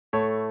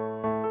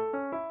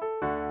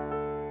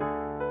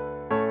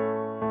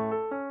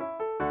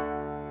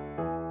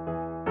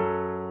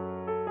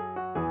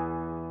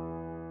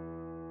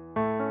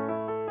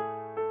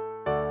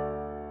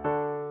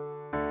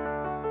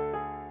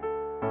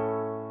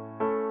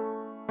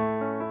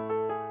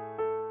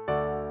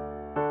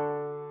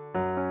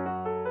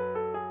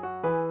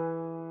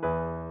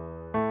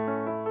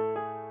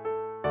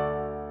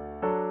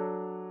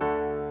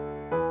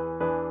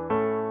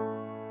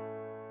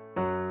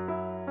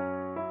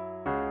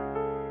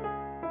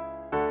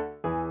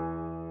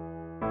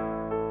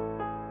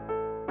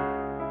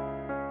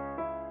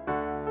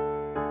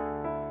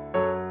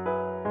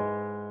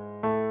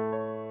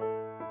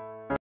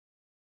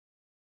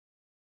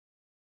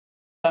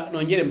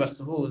nongere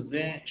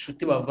mbasuhuze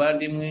inshuti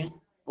bavandimwe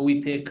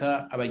uwiteka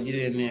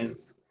abagirire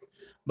neza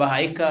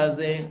bahaye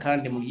ikaze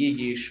kandi mu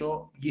byigisho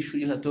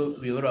by'ishuri hato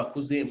biyobora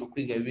abakuze mu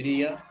kwiga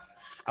bibiriya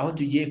aho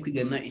tugiye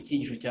kwigana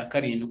icyigisho cya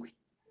 7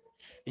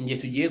 ingiye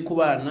tugiye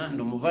kubana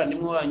ndi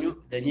umuvandimwe wanyu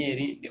Daniel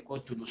ndeko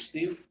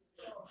tunusifu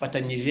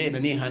fatanyije na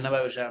Nihana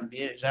bayo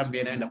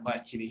Janvier nawe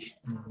ndakwakiriye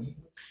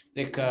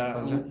reka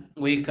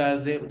ngo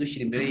ikaze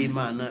udushyira imbere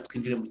y'Imana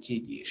twinjire mu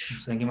cyigisho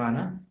Senga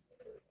Imana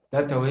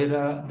data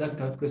wera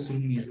data twese uri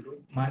mu ijuru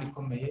Imana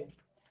ikomeye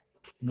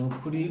ni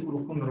ukuri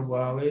urukundo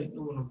rwawe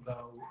n'ubuntu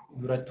bwawe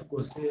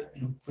buratugose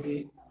ni ukuri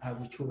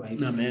ntabwo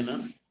cyubahiro amen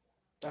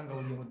tanga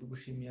ubugingo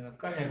tugushimiye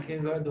akanya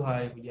keza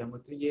waduhaye kugira ngo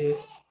tujye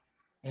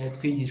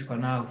twigishwa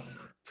nawe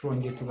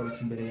turongeye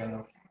tugarutse imbere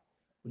yawe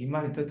uri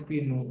Imana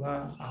itatwinuba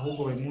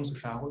ahubwo buri munsi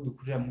ushaka ko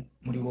dukurira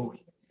muri wowe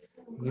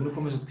ngwino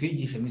ukomeze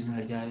twigishe mu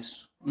izina rya Yesu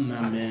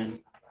amen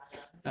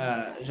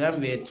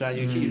Janvier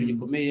turangije icyigisho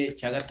gikomeye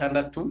cya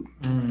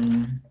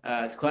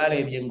 6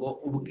 twarebye ngo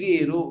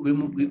ubwiru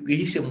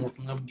bwihishe mu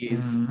butumwa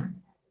bwiza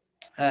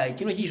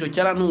kino cyigisho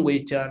cyarantunguye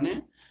cyane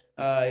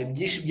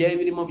ibyinshi byari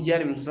birimo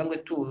byari ibintu dusanzwe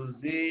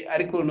tuzi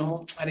ariko noneho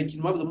hari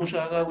ikintu bavuze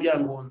mushaka kugira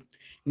ngo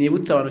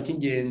nibutse abantu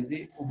cy'ingenzi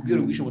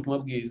ubwiru bwihishe mu butumwa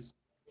bwiza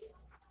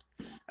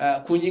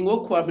ku ngingo yo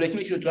kuwa mbere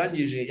kino cyigisho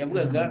turangije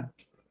yavugaga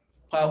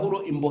Pawulo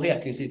imbohe ya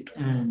KRISTO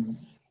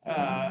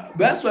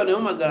basobanuye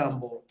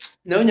amagambo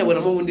nayo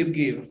nyabonamo ubundi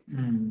bwiru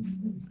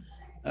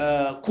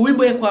kuba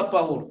imbohe kwa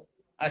Pawulo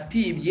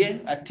atibye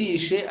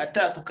atishe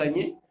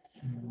atatukanye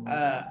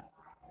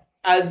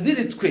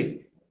aziritswe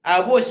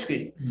aboshywe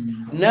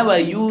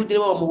n'abayude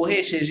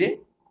bamubohesheje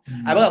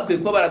abagakwiye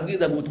kuba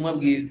barabwiza ubutumwa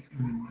bwiza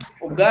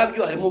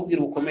ubwabyo harimo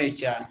ubwiru bukomeye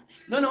cyane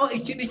noneho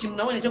ikindi kintu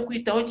nabonye cyo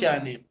kwitaho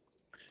cyane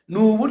ni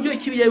uburyo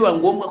kibijya biba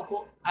ngombwa ko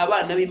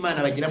abana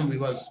b'Imana bagira mu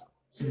bibazo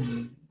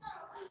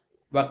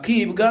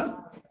bakibwa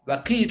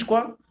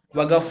bakicwa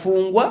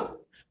bagafungwa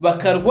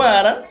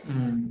bakarwara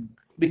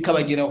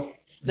bikabageraho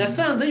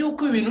nasanze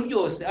yuko ibintu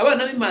byose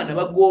abana b'Imana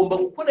bagomba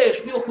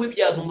gukoresha yo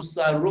kubibyaza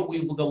umusaruro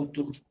wivuga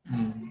butumwa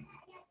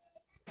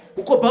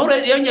uko Pawulo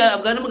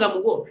yanyabwa n'amagambo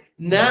ngo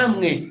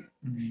namwe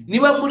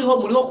niba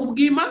muriho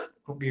kubw'Imana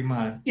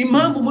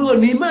impamvu muriho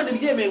ni Imana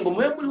ibyemeye ngo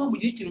mube muriho mu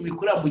gihe ikintu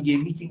bikora mu gihe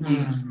nk'iki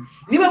ngiki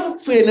niba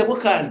mupfuye nabwo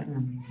kandi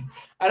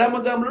ari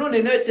amagambo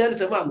none nawe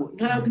cyanditse avuga ngo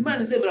ntabwo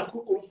Imana izemera ko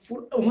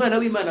umwana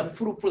w'Imana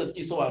apfa urupfu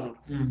rutagisobanura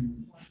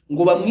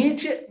ngo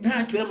bamwice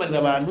ntacyo yamarira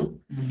abantu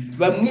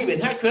bamwibe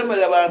ntacyo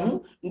yamarira abantu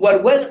ngo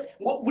arwaye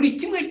ngo buri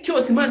kimwe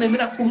cyose Imana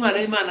yemera ko umwana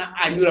w'Imana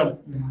anyuramo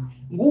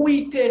ngo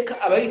Uwiteka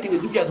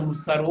abayiteguye kubyaza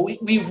umusaruro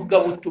wivuga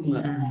butumwa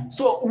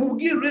so ubu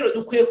bwiru rero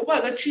dukwiye kuba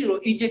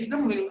agaciro igihe kiza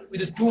mu bintu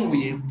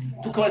bidutunguye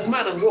tukabaza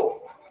Imana ngo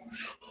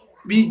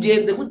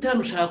bigenze gute hano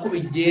ushaka ko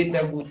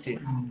bigenda gute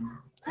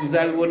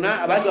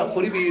uzabibona abandi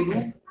bakora ibintu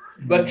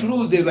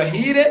bacuruze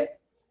bahire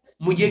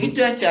mu gihe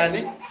gitoya cyane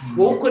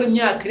wowe ukora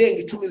imyaka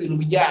irenga 10 ibintu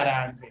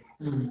byaranze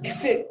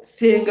ese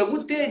senga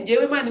gute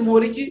ngewe Imana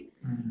imora iki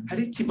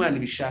hari iki Imana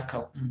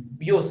ibishakaho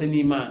byose ni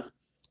Imana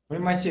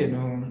muri make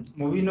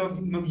mu bino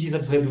byiza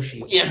tuhe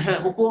dushima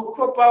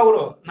kuko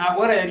Pawulo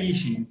ntabwo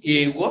yarishimye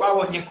yego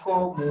babonye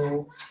ko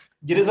mu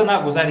gereza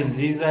ntabwo zari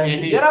nziza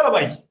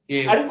yarababaye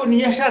ariko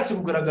ntiyashatse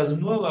kugaragaza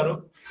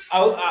umubabaro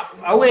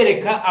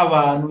awereka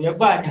abantu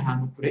yavanye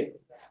ahantu kure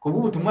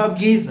kubw'ubutumwa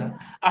bwiza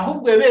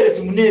ahubwo yaberetse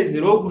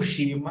umunezero wo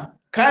gushima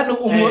kandi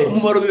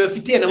umumaro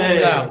bibafitiye nabo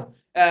ngabo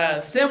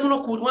semu no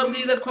ku butumwa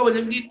bwiza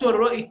twabonye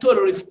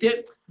bw'itorero rifite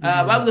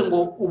bavuze ngo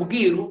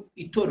ubwiru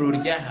itorero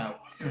ryahawe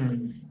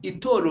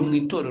itorero mu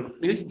itorero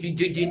niyo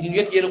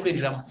tugiye no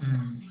kwinjiramo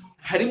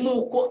harimo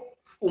uko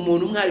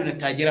umuntu mwari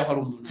natageraho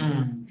ari umuntu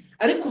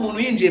ariko umuntu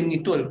yinjiye mu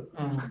itorero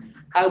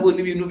abona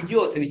ibintu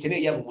byose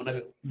bikeneye yaba umuntu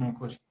abeho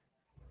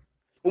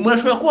umuntu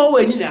ashobora kuba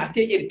wenyine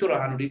ategera itorero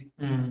ahantu riri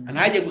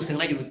ntajye gusenga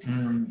ntajye gute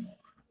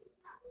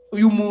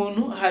uyu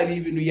muntu hari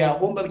ibintu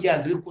yahomba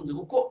byaze bikunze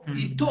kuko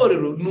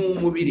itorero ni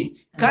umubiri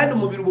kandi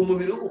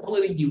umubiri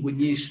ukozwe n'ingingo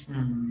nyinshi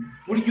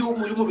buryo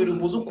umubiri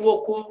umuze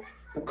ukuboko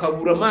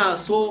ukabura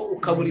amaso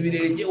ukabura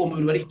ibirenge uwo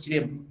mubiri bari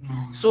ikirema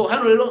so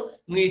hano rero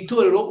mu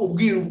itorero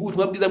ubwiru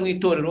bw'ubutumwa bwiza mu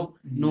itorero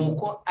ni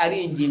uko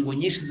ari ingingo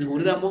nyinshi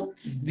zihuriramo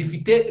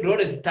zifite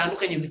role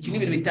zitandukanye zikina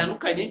ibintu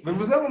bitandukanye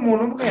bivuze ngo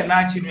umuntu ubwe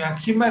nta kintu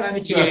yakimana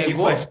n'icyo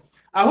yakifasha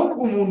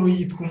ahubwo umuntu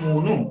yitwa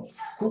umuntu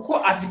kuko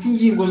afite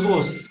ingingo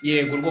zose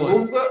yego rwose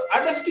ubwo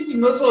adafite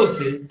ingingo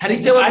zose hari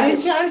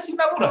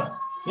kinabura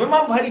niyo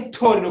mpamvu hari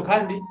itorero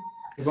kandi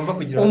igomba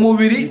kugira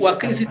umubiri wa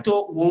KRISTO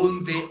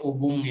wunze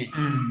ubumwe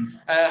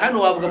hano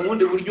wavuga mu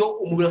bundi buryo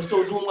umubiri afite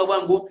ubumwe avuga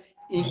ngo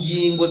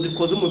ingingo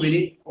zikoze umubiri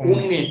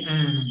umwe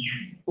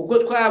uko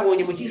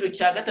twabonye mu cyiciro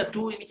cya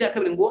 3 n'icya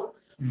 2 ngo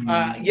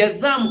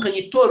yazamukanye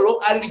itorero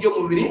ari ryo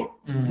mubiri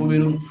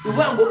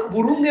uvuga ngo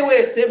buri umwe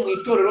wese mu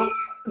itorero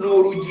ni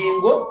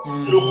urugingo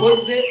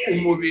rukoze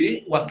umubiri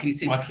wa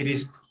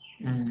KRISTO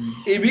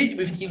ibi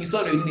bifite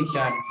igisobanuro kinini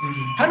cyane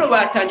hano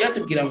batangiye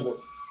batubwira ngo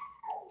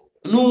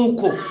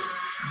nuko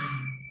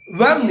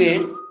bamwe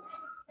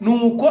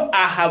nuko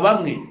aha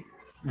bamwe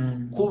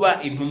kuba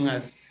intumwa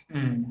ze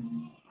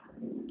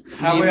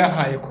habo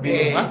yahaye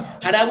kubinwa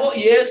hari abo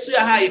Yesu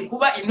yahaye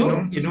kuba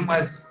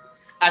intumwa ze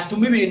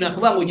atuma ibintu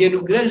akavuga ngo genda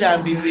ubwire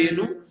jambo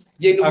ibintu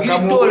genda ubwire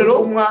itorero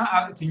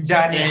ati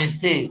njyane.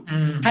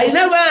 hari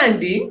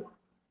n'abandi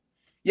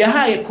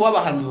yahaye kuba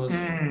abahanuzi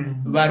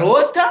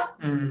barota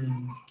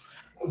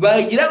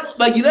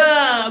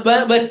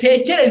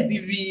batekereza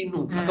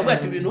ibintu akavuga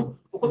ati ibintu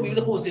uko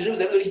bivuze ko usije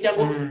bizabiri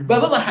cyangwa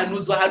baba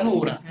bahanuzi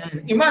bahanura.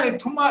 Imana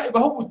ituma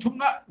ibaho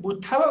ubutumwa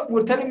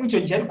butari mu icyo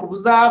gihe ariko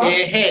buzaba.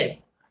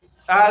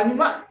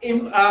 Hanyuma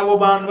abo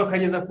bantu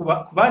bakageza ku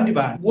bandi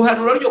bantu.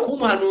 Guhanura ryo kuba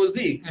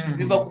umuhanuzi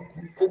biva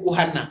ku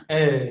guhana.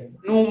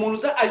 Ni umuntu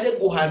uza aje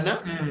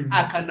guhana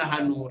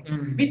akanahanura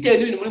bitewe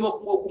n'ibintu murimo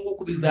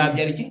kunguku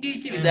bizabyara iki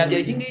ngiki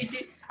bizabyara iki ngiki.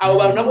 Abo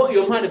bantu nabo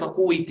iyo mpano iva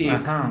ku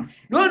Uwiteka.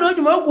 Noneho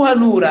nyuma yo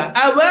guhanura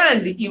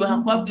abandi ibaha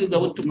kubabwiriza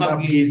ubutumwa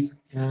bwiza.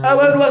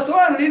 Abantu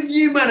basobanura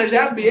iby'Imana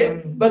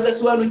jambiye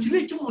bagasobanukira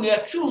icyo umuntu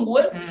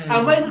yacunguwe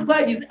amahirwe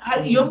twagize.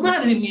 Iyo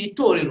mpano iri mu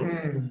itorero.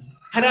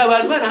 Hari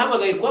abantu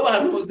banahamagaye kuba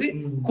abahanuzi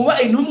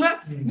kuba intumwa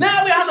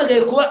nawe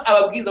yahamagaye kuba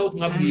ababwiza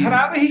ubutumwa bwiza. Hari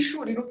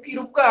abahishurira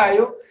ubwiru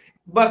bwayo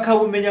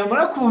bakabumenya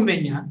mara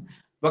kubumenya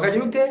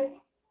bakagira ute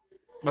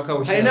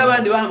bakawushyira. Hari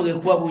n'abandi bahamagaye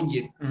kuba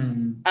bungeri.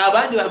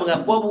 Abandi bahamagaye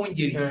kuba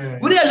bungeri.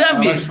 Buriya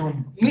jambiye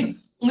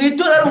mu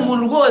itorero ari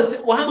umuntu rwose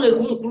wahamagaye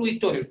kuba umukuru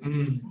w'itorero.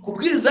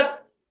 Kubwiriza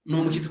ni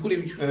umushyitsi kuri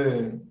byo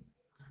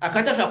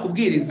akatashaka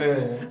kubwiriza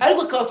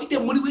ariko akaba afite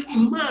muri we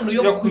impano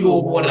yo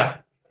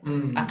kuyobora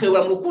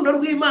akayobora mu rukundo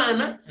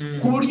rw'Imana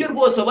ku buryo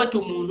rwose wabati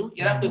umuntu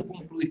yarakwiye kuba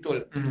umukuru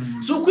w'itorero.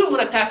 Si uko uyu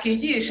muntu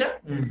atakigisha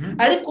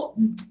ariko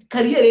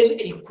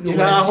kariyeri iri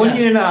kuyobora naho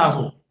nyine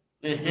naho.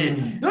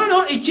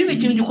 Noneho ikindi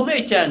kintu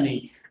gikomeye cyane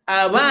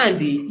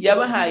abandi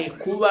yabahaye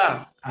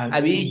kuba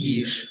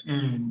abigisha.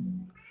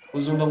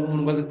 Uzumva ngo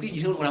umuntu baze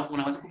kwigisha umuntu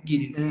amaze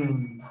kubwiriza.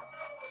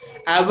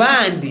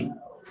 Abandi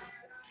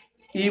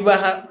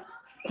ibaha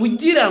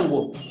kugira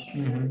ngo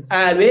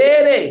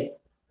abere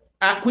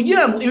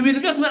kugira ngo ibi bintu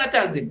byose Imana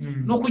yatanze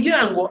no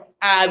kugira ngo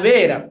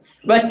abera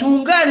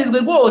batunganizwe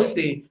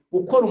rwose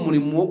gukora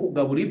umurimo wo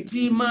kugabura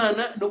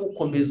iby'Imana no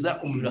gukomeza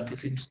umurimo wa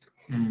KRISTO.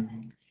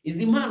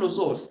 Izi mpano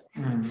zose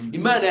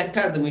Imana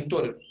yatanze mu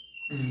itorero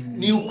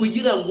ni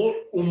ukugira ngo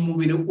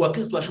umubiri wa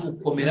KRISTO ubashe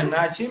gukomera.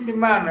 Nta kindi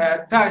Imana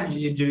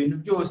yatangiye ibyo bintu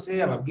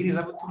byose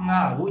ababwiriza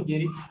butumwa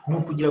abungeri ni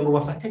ukugira ngo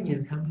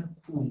bafatanyirize hamwe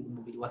kunga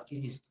umubiri wa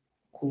KRISTO.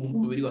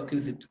 Umubiri wa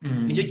KRISTO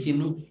nicyo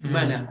kintu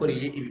Imana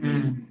yakoreye ibi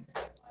bintu.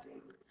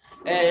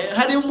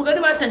 Hari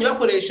umugani batangiye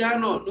bakoresha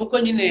hano nuko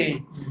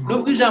nyine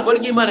nubwo ijambo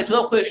ry'Imana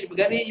tuzakoresha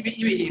imigani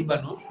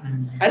ibihimbano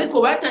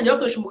ariko batangiye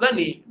bakoresha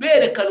umugani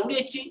berekana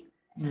uburyo ki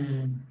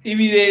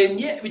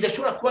ibirenge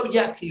bidashobora kuba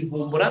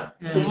byakivumbura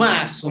ku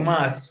maso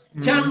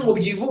cyangwa ngo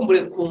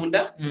byivumbure ku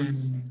nda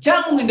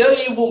cyangwa ngo inda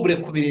yivumbure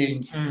ku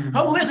birenge.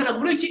 Ahubwo berekana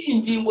uburyo ki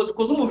ingingo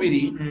zikoze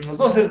umubiri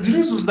zose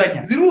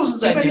ziruzuzanya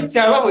kimwe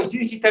cyabaho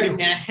ikindi kitariho.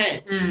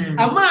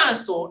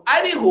 Amaso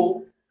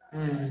ariho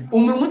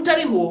umunwa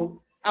utariho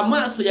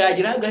amaso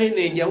yagira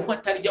agahenengera kuko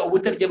atarya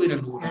ubutarya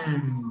binanura.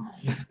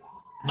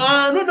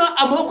 None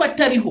amaboko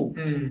atariho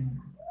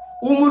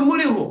umunwa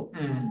uriho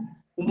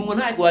umunwa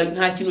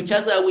nta kintu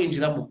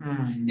cyazawinjiramo.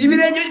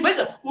 Ibirenge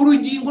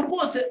urugingo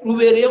rwose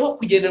rubereyeho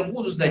kugenda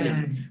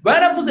rwuzuzanya.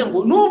 Baravuze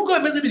ngo nubwo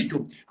bimeze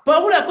bityo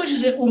Pawulo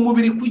yakoresheje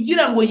umubiri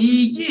kugira ngo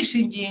yigishe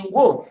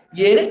ingingo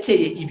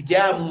yerekeye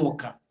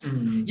ibyamwuka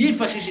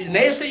yifashishije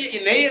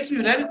na Yesu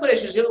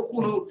yabikoresheje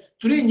ukuntu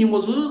turi ingingo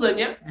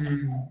zuzuzanya.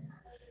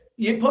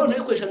 Pawulo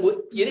yakoresha ngo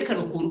yerekane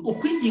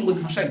uko ingingo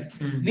zifashanya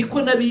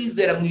niko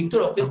n'abizera mu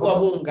itorero bakwiye kuba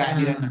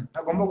bunganirana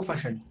agomba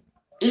gufashanya.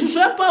 Ishusho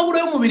ya Pawulo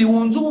y'umubiri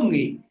wunze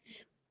ubumwe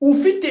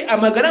ufite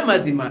amagara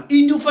mazima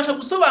idufasha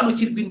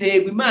gusobanukirwa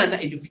intego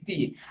Imana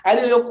idufitiye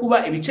ariyo yo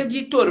kuba ibice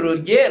by'itorero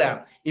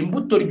ryera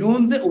imbuto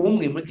ryunze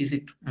ubumwe muri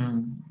KRISTO.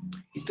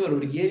 Itorero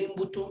ryera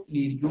imbuto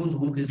ni ryunze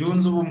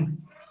ubumwe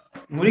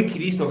muri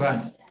KRISTO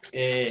kandi.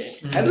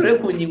 Hano rero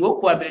ku ngingo yo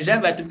kuwa mbere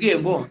Jean batubwiye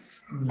ngo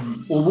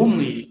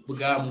ubumwe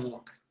bwa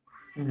mwuka.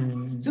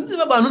 Sinzi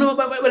abantu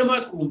barimo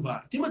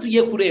batwumva turimo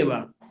tugiye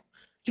kureba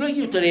kino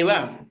kintu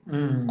tureba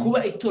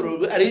kuba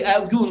itorero ari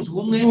byunze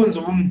ubumwe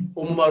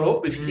umumaro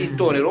bifitiye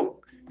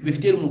itorero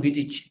bifitiye mu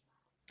giti cye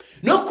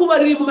no kuba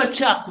riri mu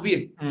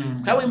macakubiri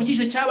kabaye mu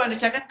cyiciro cy'abana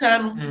cya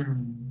 5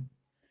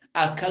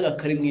 akaga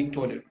kari mu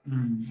itorero.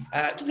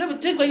 Tugomba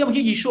mu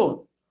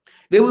Ibyigisho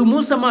reba uyu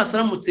munsi amaso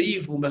aramutse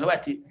yivumba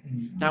bati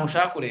nta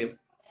mushaka kureba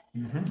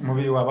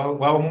umubiri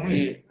waba mu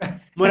mwe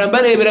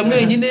murambarebera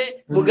mwenyine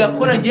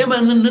mugakora ngiye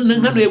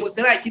nkanuye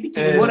gusa nta kindi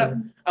kimubora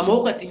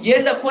amaboko ati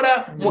ngenda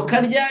akora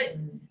mukarya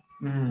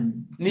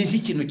ni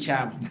ikintu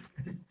cyabo.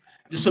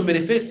 Dusomera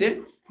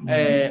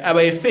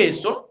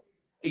Efeso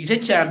igice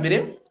cya mbere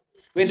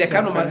wenda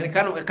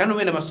kano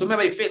wenda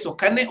amasomo y'Efeso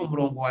 4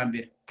 umurongo wa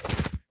mbere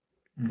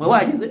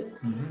wagize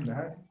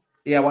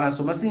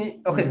wahasoma si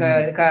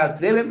ka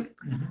turebe.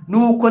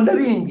 Nuko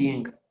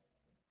ndabinginga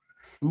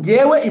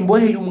ngewe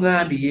imbohe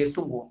y'umwami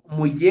Yesu ngo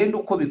mugende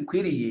uko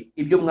bikwiriye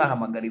ibyo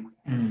mwahamagariwe.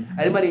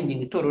 Arimo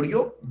aringinga itorero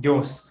ryo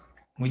byose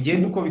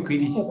mugende uko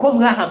bikwiriye uko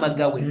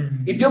mwahamagawe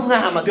ibyo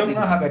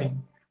mwahamagariwe.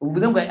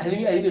 Uvuze ngo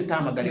ari ibyo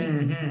utahamagariwe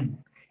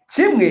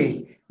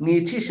kimwe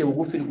mwicishe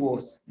bugufi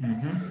rwose.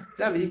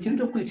 Cyangwa ikintu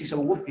cyo kwicisha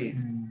bugufi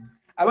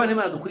abana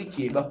b'Imana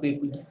dukurikiye bakwiye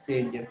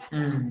kugisengera,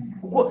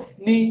 kuko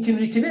ni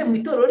ikintu gikeneye mu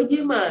itorero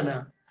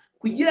ry'Imana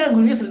kugira ngo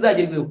ibintu byose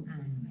bizagerweho.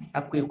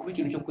 Akwiye kuba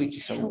ikintu cyo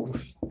kwicisha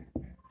bugufi.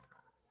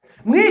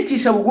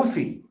 Mwicisha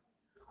bugufi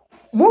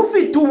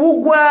mufite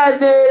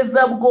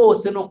ubugwaneza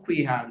bwose no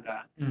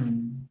kwihangana.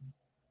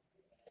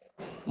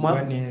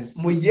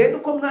 Mugende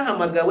uko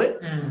mwahamagawe,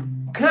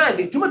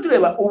 kandi tuba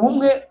tureba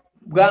ubumwe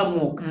bwa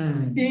mwuka.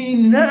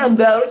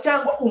 Intandaro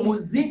cyangwa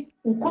umuzi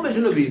ukomeje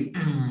no bintu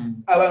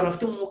abantu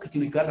bafite umwuka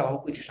ikintu kiganga aho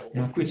kwicisha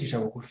bugufi. Kwicisha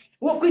bugufi,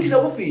 uwo kwicisha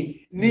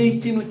bugufi ni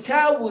ikintu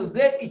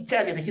cyabuze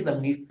icyaha kiza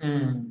mu isi.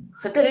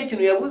 Satani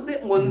ikintu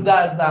yabuze ngo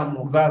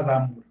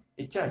nzazamura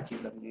icyaha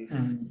kiza mu isi.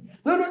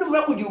 None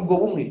muri kugira ubwo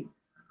bumwe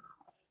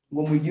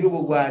ngo mugire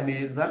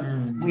ubugwaneza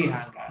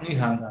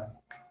mwihangana.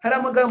 Hari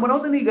amagambo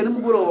nahoze niga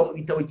nimugoroba mu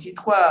gitabo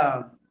cyitwa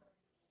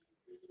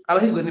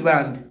abahirwa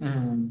n'ibandi,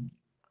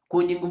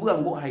 ku ngingo uvuga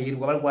ngo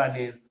hahirwa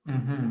abarwaneza.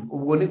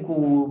 Ubwo ni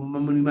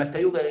muri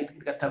Matayo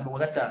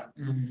 5:5.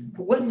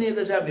 Kugwa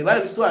neza jambe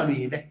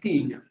barabisobanuye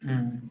ndatinya.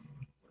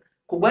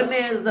 Kugwa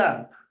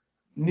neza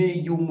ni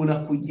igihe umuntu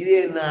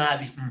akugiriye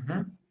nabi,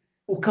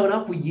 ukabona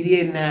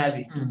kugiriye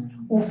nabi,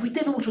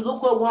 ufite n'ubushobozi bwo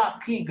kuba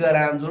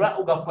wakigaranzura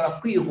ugakora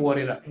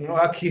kwihorera,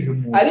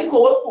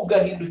 ariko wowe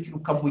ugahindukira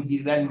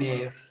ukamugirira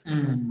neza.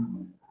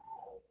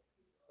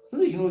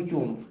 Sinzi ikintu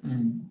cyumva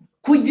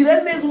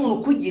kugira neza umuntu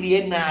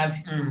ukugiriye nabi,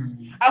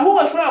 aho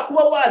washobora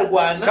kuba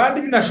warwana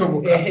kandi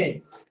binashoboka,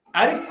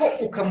 ariko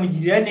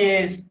ukamugirira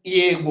neza.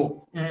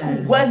 Yego,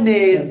 kugwa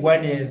neza.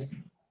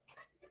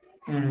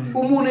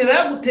 Umuntu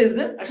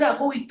yaraguteze ashaka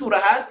ko witura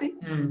hasi,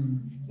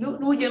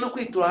 n'ugiye no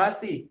kwitura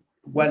hasi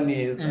kugwa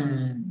neza.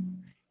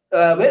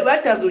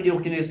 Batanze urugero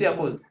ku kintu Yesu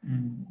yakoze.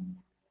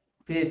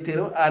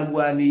 Petero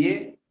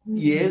arwaniye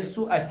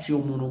Yesu aciye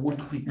umuntu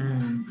ugutwi.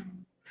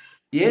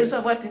 Yesu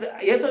afata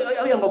Yesu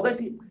avuga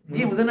ati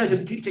yibuze nacyo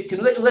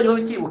kintu uzajya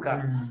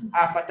ukibuka,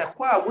 afata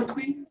kwa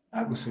gutwi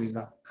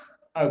agusubizaho.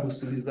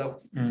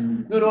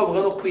 None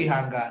bavuga no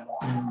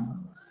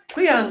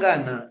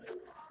kwihangana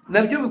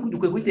nabyo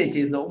dukwiye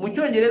kwitekereza. Mu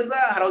Cyongereza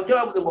hari icyo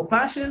bavuze ngo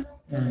patience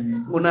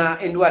ngo na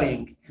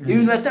enduring,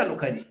 ibintu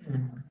bitandukanye.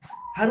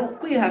 Hari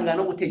kwihangana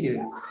no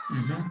gutegereza.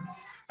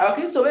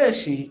 Abakristo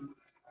benshi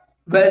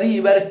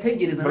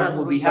barategereza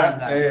ntabwo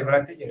bihangana.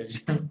 Barategereje.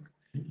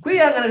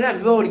 Kwihangana ntabwo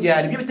bibaho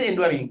ryari, ibyo bita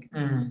enduring.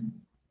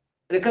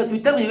 Reka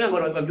tubitamenye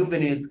ngo babyumve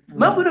neza.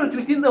 Mpamvu rero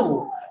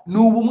tubitinzeho ni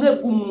ubumwe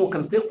bw'umwuka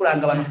bukwiye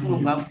kuranga abantu bafite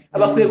umwuka.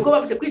 Abakwiye kuba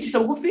bafite kwicisha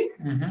bugufi,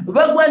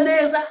 bagwa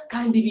neza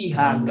kandi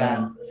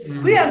bihangana.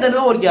 Kwihangana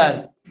bibaho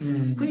ryari?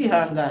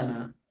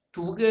 Kwihangana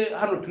tuvuge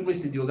hano turi muri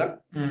studio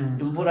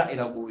imvura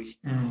iraguye,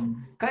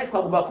 kandi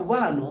twagomba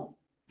kuva hano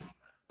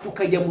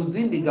tukajya mu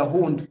zindi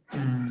gahunda.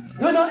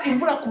 Noneho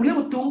imvura ku buryo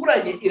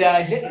butunguranye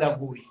iraje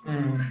iraguye.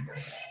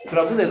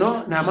 Turavuze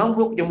no nta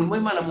mpamvu yo kujya mu murimo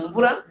w'Imana mu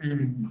mvura,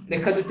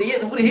 reka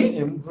dutegereze imvura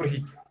ihite.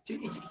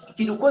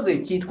 Ikintu ukoze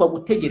cyitwa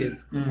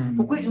gutegereza,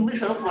 kuko imvura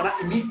ishobora kumara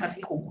iminsi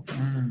 3 kugwa.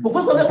 Kuko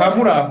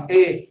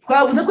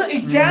twavuze ko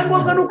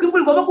icyangombwa nuko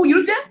imvura igomba kugira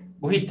ute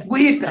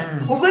guhita.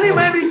 Ubwo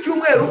niba ari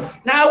icyumweru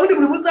nta wundi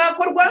muri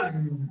buzakorwa,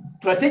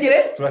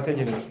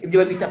 turategereza. Ibyo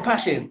babita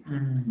patience.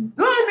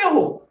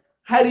 Noneho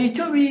hari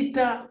icyo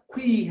bita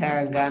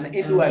kwihangana,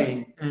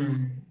 enduring.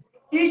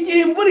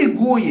 Igihe imvura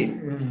iguye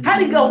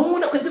hari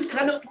gahunda kwezi dufite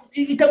kandi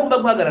itagomba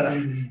guhagarara.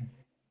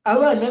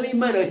 Abana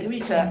b'Imana bati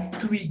bica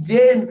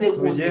tubigenze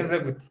gute?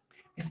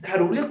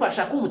 Hari uburyo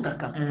twashaka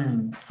umutaka,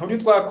 hari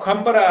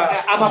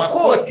twakwambara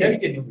amakoti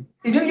yabigenewe.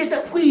 Ibyo byita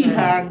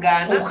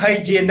kwihangana,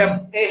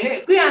 ukayigendamo.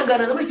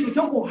 Kwihangana muri ikintu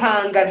cyo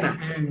guhangana.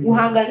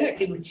 Guhangana ni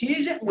ikintu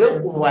kije wewe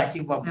ukuntu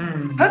wakivamo.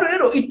 Hano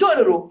rero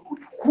itorero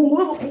ku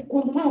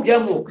mu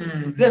byamwuka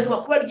birasaba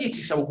kuba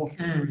ryicisha bugufi.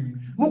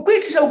 Mu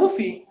kwicisha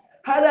bugufi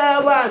hari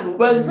abantu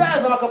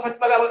bazaza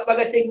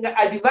bagatenga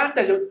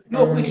advantage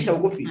yo kwicisha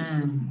bugufi,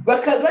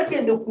 bakaza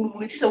bagenda ku muntu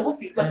wicisha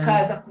bugufi,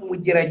 bakaza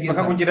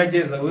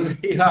bakakugerageza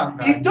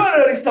uzihanga.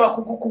 Itorero risaba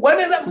kugwa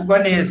neza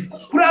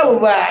kuri abo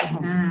bantu,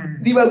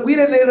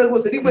 ribagwire neza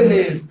rwose, rigwe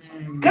neza.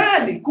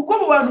 Kandi kuko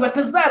abo bantu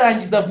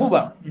batazarangiza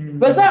vuba,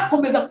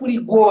 bazakomeza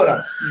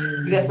kurigora,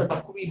 birasaba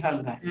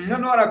kubihangana.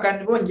 Noneho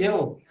arakandi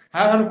bongeyeho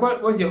ahantu ko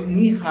bongeye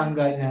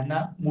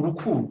mwihanganirana mu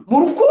rukundo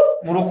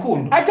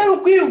atari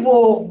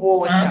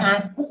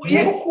ukwivovota.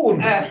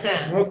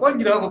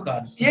 Murukongeraho ako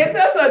kantu Yesu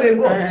yasobanuye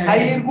ngo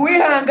hahirwa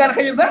uwihangana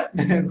kugeza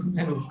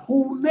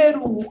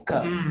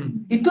kumeruka.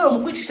 Itorero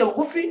mu kwicisha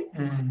bugufi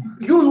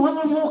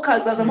ryunwemo umwuka,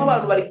 hazazamo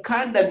abantu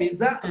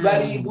barikandamiza,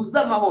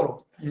 baribuza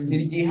amahoro,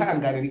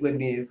 niryihanganirwe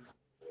neza.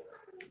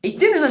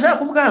 Ikindi nashaka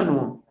kuvuga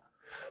hano,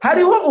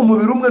 hariho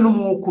umubiri umwe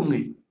n'umwuka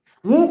umwe.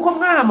 Nk'uko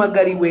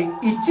mwahamagariwe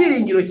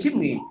icyiringiro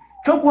kimwe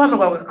cyo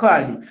guhamagarwa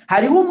kwanyu,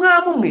 hariho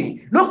umwami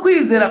umwe no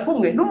kwizera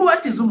kumwe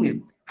n'umubatizo umwe,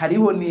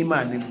 hariho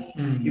n'Imana imwe.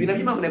 Ibi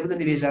nabyo impamvu navuze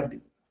ni lejande.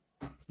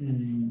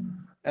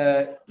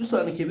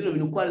 Dusobanukiye bino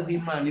bintu ko hariho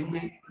Imana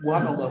imwe,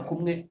 guhamagarwa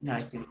kumwe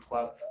nta kintu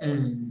twapfa.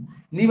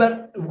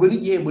 Niba ubwo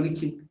n'igihembo ni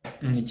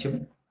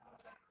kimwe,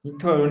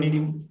 itorero ni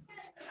rimwe.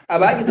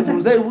 abagize mu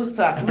ruzayi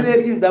ubusa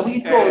 12 za mu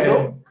gitondo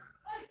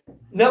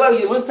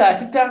n'abagiye muri saa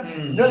sita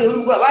none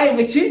urumva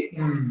bahembwe ki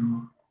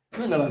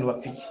none abantu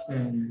bapfiki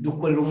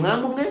dukorera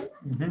umwami umwe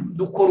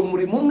dukora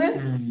umurimo umwe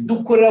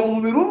dukorera mu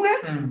mubiri umwe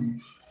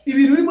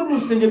ibintu birimo mu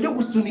rusengero byo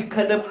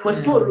gusunikana mu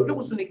matorero byo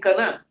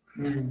gusunikana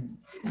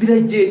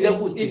biragenda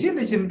gute.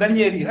 Ikindi kintu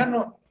Daniel, hano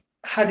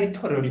hari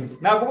itorero rimwe,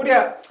 ntabwo buriya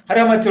hari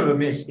amatorero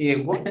menshi.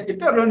 Yego,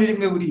 itorero ni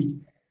rimwe buriya.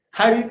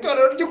 Hari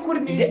itorero ry'ukuri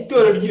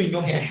n'itorero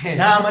ry'ibinyoma,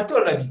 nta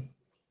matorero abiri.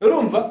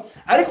 Urumva?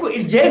 Ariko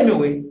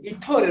iryemewe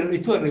itorero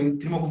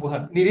turimo kuvuga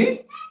hano niri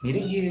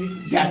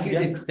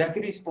ya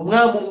KRISTO,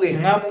 umwami umwe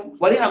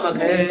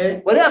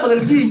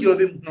warihamagara ibyiringiro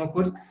bimwe.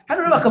 Nukuri hano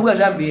rero bakavuga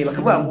Janvier,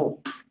 bakavuga ngo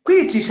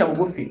kwicisha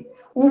bugufi,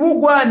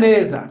 ubugwa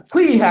neza,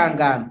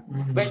 kwihangana.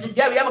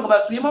 Byamaga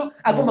basubiyemo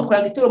agomba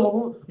kuranga itorero mu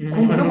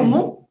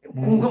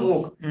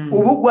mwuka.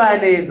 Ubugwa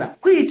neza,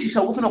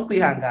 kwicisha bugufi no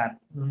kwihangana.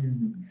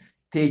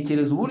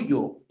 Tekereza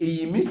uburyo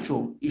iyi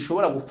mico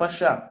ishobora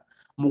gufasha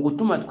mu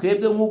gutuma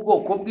twebwe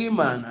nk'ubwoko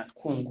bw'Imana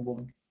twunga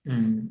ubumwe.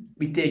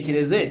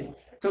 Bitekereze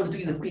cyangwa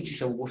tugize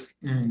kwicisha bugufi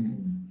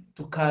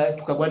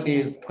tukagwa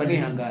neza,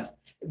 tukanihangana.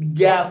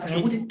 Byafasha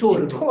gute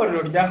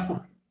itorero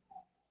ryakura?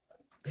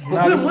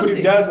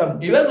 Ibibazo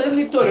biri mu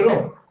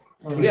itorero,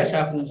 uriya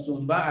ashaka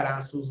kunsumba,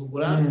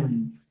 aransuzugura,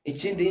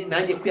 ikindi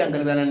nanjye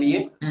kwihangana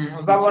zananiye.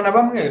 Uzabona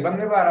bamwe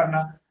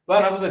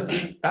baravuze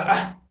ati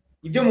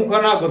ibyo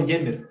mukora ntabwo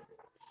byemera,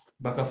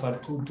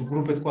 bagafata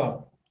utugurupe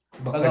twabo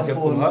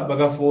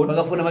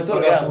bagafona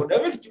amatorero yabo.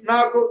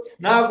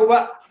 Ntabwo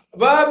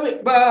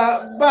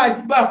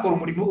bakora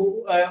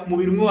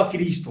umubiri umwe wa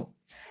KRISTO,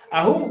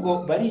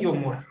 ahubwo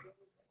bariyomora.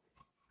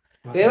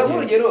 Reba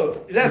nk'urugero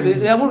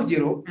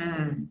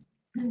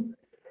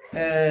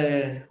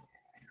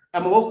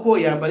amaboko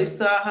yambara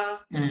isaha,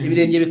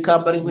 ibirenge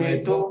bikambara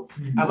inkweto,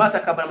 amaso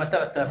akambara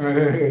amataratara.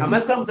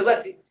 Amatwi aramusaga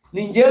ati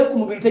ni ngewe ku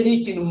mubiri utagira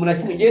ikintu umuntu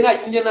akimwe, ngewe nta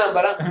kintu njye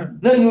nambara,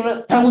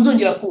 ntabwo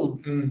nzongera kumva.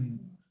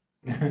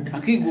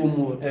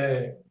 Akigumura.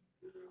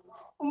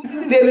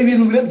 Reba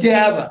ibintu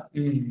byaba.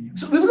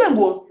 Bivuga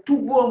ngo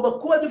tugomba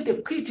kuba dufite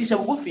kwicisha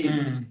bugufi.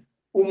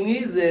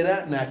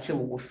 Umwizera nace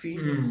bugufi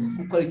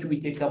kuko ari cyo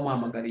Uwiteka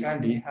amuhamagariye.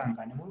 Kandi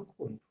yihangane mu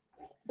rukundo.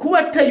 Kuba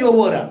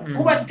atayobora,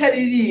 kuba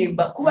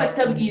ataririmba, kuba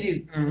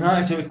atabwiriza,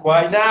 ntacyo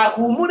bitwaye.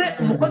 Nahumure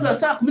umukozi wa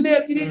saa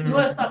 12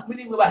 n'uwa saa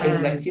 11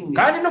 bahembwa kimwe.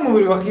 Kandi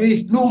n'umubiri wa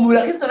KRISTO, n'umubiri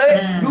wa KRISTO nawe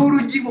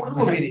n'urugingo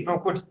rw'umubiri.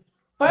 Nukuri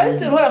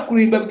Pastor hora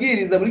kurimba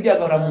bwiriza buri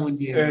ryagahora mu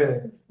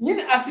ngero.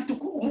 Nyine afite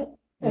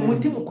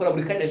umutima ukora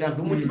buri kanya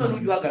jambo, umutima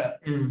n'ujye uhagarara.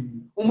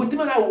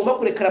 Umutima nawe ugomba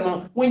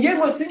kurekarama. Wongeye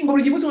ngo singo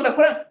buri gibuso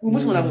ndakora,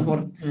 umunsi ngo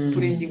nabikora.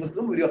 Turi ingingo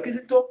z'umubiri wa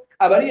KRISTO,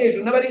 abari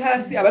hejuru n'abari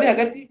hasi, abari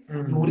hagati,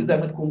 nuhuriza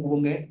hamwe twunga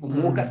ubumwe mu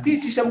mwuka,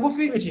 twicisha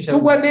bugufi,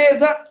 tugwa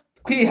neza,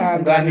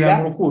 kwihanganira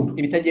mu rukundo,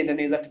 ibitagenda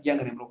neza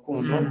tubyanganira mu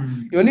rukundo.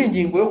 Iyo ni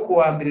ingingo yo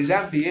kuwa mbere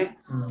Janvier.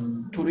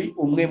 Turi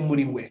umwe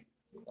muri we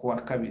kuwa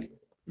kabiri.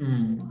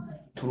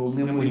 Turi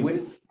umwe muri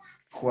we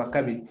kuwa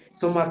kabiri.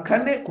 Soma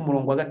 4 ku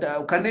murongo wa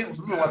 4,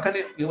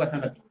 4 iyo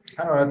gatandatu.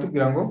 Hano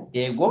baratubwira ngo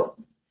yego,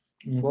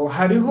 ngo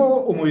hariho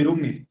umubiri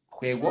umwe,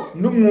 yego,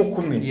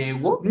 n'umwuka umwe,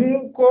 yego,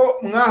 nuko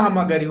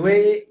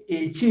mwahamagariwe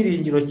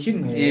ikiringiro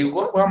kimwe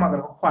cyo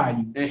guhamagarwa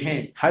kwanyu.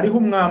 Hariho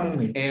umwami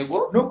umwe,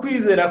 yego, no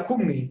kwizera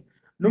kumwe,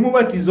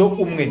 n'umubatizo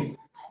umwe.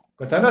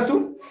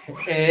 Gatandatu,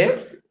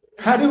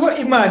 hariho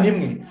Imana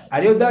imwe,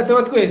 ariyo Data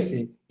wa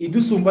twese,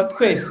 idusumba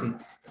twese,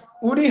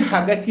 uri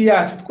hagati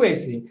yacu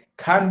twese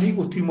kandi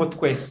uturimo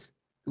twese.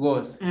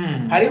 Rwose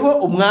hariho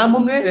umwami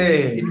umwe,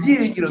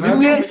 ibyiringiro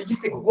bimwe,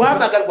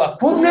 guhamagarwa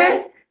kumwe.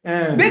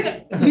 Mbega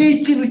ni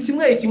ikintu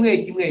kimwe.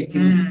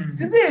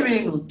 Size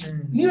ibintu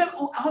niba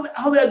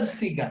aho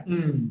biradusiga,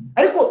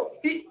 ariko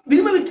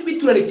birimo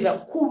biturarekera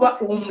kuba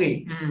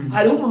umwe.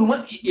 Hariho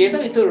umuntu Yesu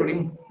n'itorero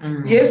rimwe,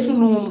 Yesu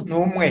ni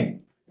umwe.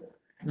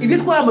 Ibyo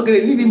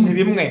twahamagariye ni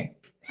bimwe.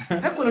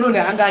 Ariko none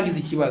ahangangiza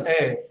ikibazo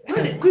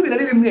kwibira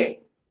ari bimwe.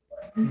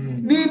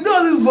 Nindo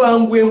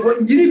bivanguye ngo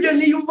ngira ibyo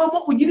niyumvamo,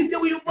 ugira ibyo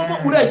wiyumvamo,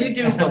 uragira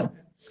ibyo wiyumvamo.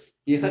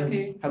 Yesu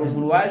ati hari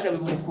umuntu waje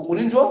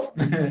abimukungura injo,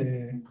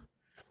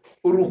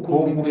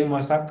 urukungu mu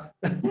masaka.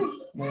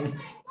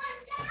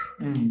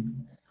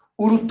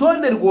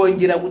 Urutonde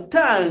rwongera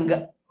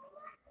gutanga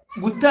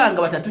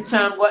batatu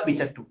cyangwa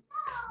bitatu.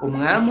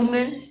 Umwami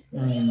umwe,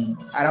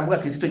 aravuga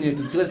KRISTO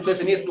nyine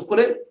twese ni Yesu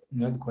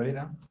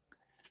dukorera.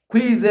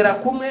 Kwizera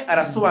kumwe,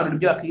 arasobanura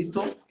ibyo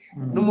KRISTO,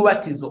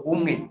 n'umubatizo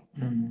umwe.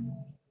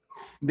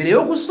 Mbere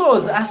yo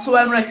gusoza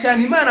asobanura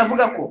cyane Imana,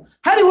 avuga ko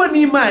hariho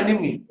n'Imana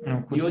imwe,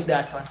 yo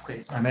Data wa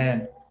twese.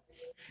 Amen.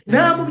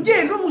 Nta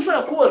mubyeyi n'umwe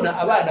ushobora kubona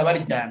abana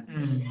baryana.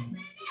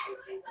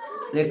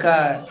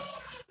 Reka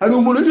hari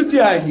umuntu w'inshuti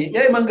yanjye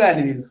yarimo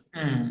anganiriza,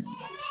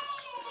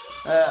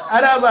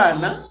 ari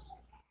abana,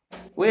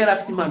 we yari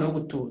afite impano yo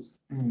gutuza.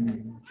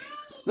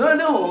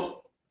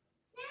 Noneho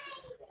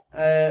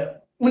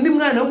undi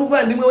mwana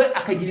w'umuvandimwe we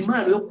akagira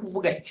impano yo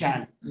kuvuga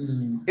cyane.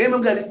 Yarimo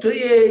anganiriza story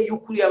ye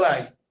y'ukuri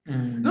yabaye.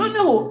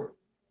 Noneho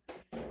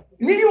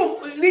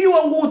niyo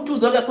uwo nguwo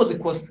utuza agakoze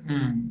ikosa,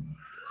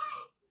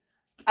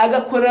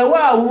 agakora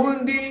wa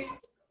wundi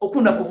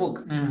ukunda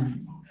kuvuga,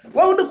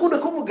 wowe udakunda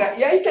kuvuga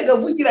yahitaga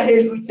avugira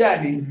hejuru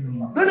cyane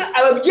none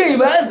ababyeyi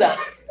baza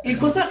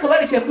ikosa akaba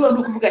arishyira kuri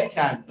wandi kuvuga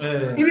cyane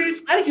ibi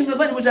ari ikintu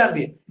navanye mu jambo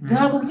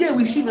nta mubyeyi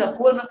wishimira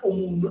kubona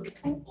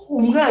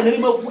umwana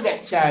arimo avuga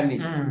cyane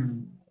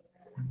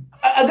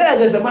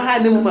agaragaza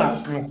amahane mu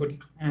maso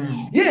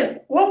yes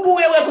uwo nguwo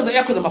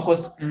yakoze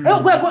amakosa ariko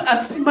kubera ko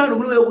afite impano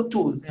muri we yo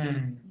gutuza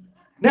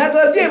ntabwo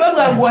ababyeyi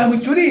bavuga ngo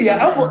wamucye uriya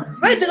ahubwo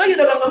bahita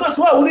bagendaga ngo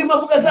amaso wabo urimo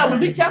avuga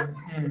azamurwa icya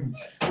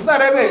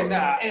uzarebe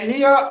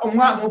niyo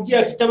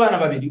umubyeyi afite abana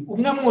babiri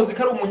umwe muzi ko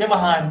ari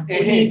umunyamahanga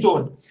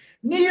witonda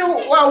niyo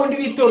wa wundi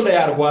witonda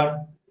yarwana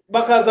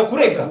bakaza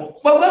kurega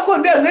bavuga ko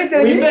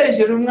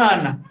wimberejeje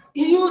umwana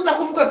iyo uza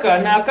kuvuga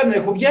kanaka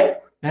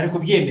nari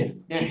kubyemera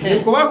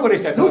nuko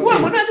bakoreshaga nuko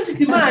ngo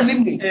dufite imana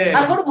imwe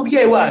akora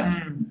umubyeyi wacu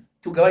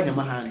tugabanya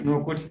amahane ni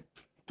ukuri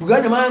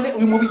tugabanya amahane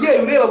uyu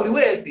mubyeyi ureba buri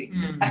wese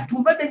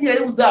atumva Daniel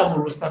ari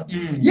uzamura urusaku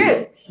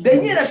yes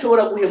Daniel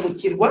ashobora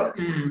guhemukirwa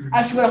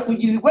ashobora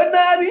kugirirwa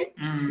nabi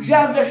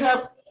jambo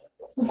ashaka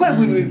gukora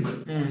ibintu bibi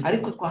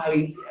ariko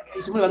twahawe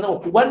isomo ribanda ngo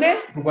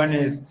kugwa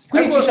neza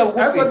kwicisha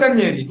bugufi ariko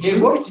Daniel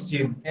yego iki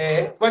kintu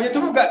twaje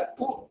tuvuga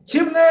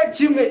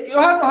kimwe iyo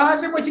hano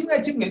hajemo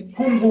kimwe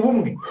kumva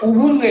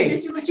ubumwe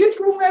ikintu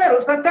cyitwa ubumwe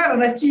rero Satani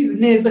anakizi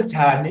neza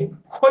cyane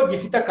ko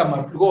gifite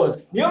akamaro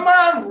rwose niyo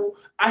mpamvu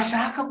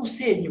ashaka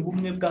gusenya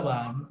ubumwe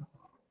bw'abantu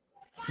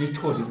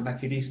n'itorero na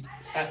Kristo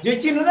iyo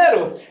kintu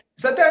rero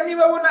Satani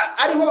niba abona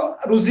ariho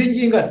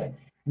ruzinginga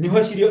niho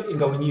ashyiriye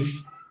ingabo nyinshi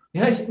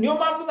niyo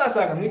mpamvu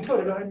uzasanga mu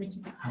itorero harimo iki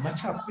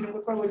amacakubiri ngo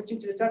twabonye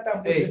ikintu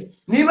cyatambutse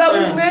niba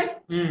umwe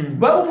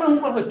babumwe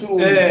nk'uko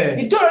turumwe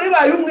itorero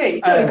ribaye umwe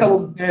itorero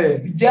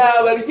kabumwe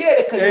byaba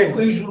ryerekanye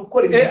ku ijuru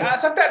ukora ibyo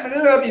Satani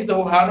rero arabiza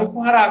aho hantu ko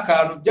hari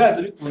akantu byanze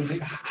bikunze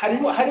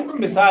harimo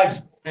message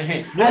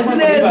azi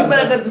neza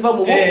imbaraga ziva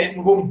mu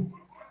bumwe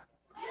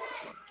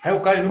ariko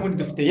kandi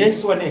n'ubundi dufite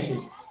Yesu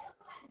wanesheje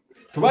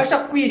tubasha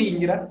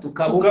kwiringira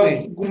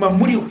tukaguma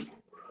muri we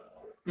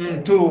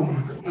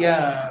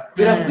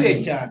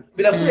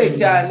birakwiye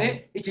cyane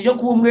iki cyo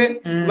kuba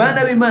umwe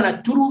bana b'Imana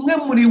turi umwe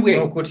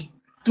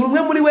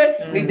muri we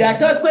ni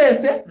data wa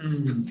twese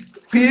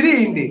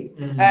twirinde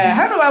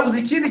hano bavuze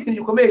ikindi kintu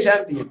gikomeye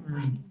jambiye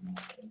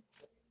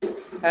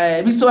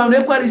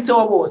bisobanuye ko ari se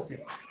wa bose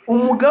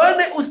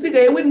umugabane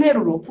usigaye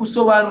w'interuro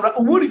usobanura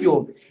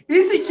uburyo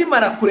isi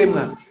ikimara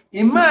kuremwa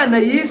Imana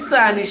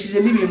yisanishije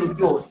n'ibintu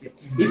byose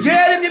ibyo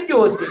yaremye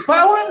byose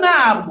Pawulo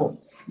ntabwo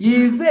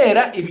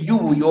yizera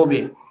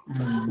iby'ubuyobe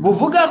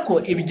buvuga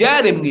ko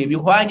ibyaremwe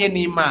bihwanye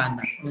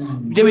n'Imana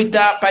ibyo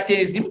bita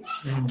pateism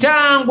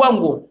cyangwa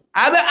ngo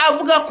abe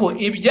avuga ko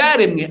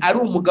ibyaremwe ari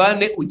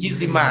umugabane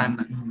ugize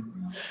Imana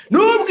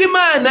nubwo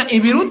Imana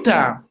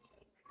ibiruta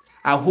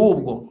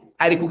ahubwo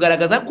ari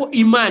kugaragaza ko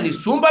Imana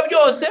isumba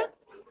byose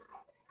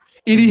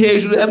iri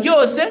hejuru ya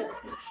byose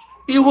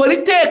ihora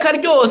iteka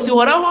ryose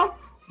ihoraho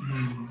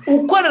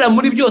ukorera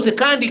muri byose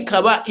kandi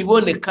ikaba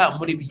iboneka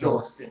muri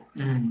byose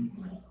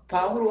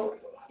Pawulo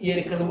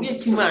yerekana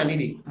uburyo Imana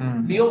iri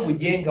niyo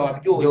mugenga wa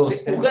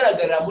byose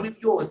ugaragara muri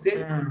byose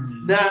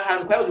nta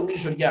hantu twayoboye mu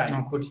ijisho ryayo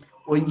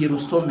ongera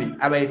usome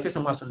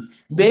Abaefeso mwasome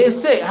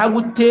mbese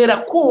hagutera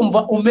kumva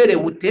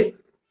umerewe ute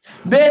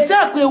mbese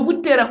hakwiye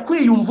gutera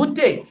kwiyumva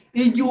ute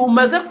igihe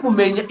umaze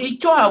kumenya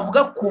icyo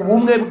havuga ku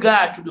bumwe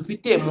bwacu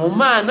dufite mu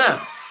Mana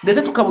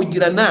ndetse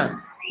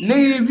tukabugirana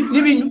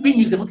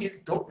binyuze mu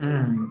Kristo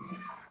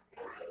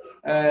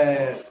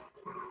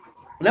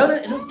nawe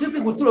turi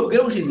guturo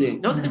bwere bushize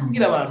nawe se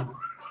kubwira abantu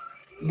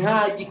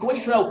nta gikorwa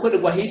gishobora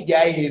gukorerwa hirya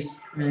ya Yesu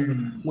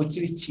mu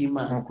kibi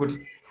cy'Imana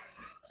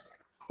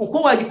uko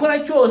wagikora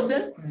cyose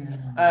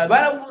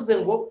baravuze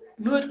ngo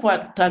niwe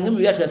twatanga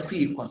imibiri yacu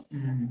yatwikwa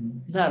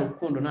nta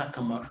rukundo nta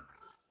kamaro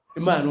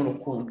Imana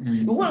n'urukundo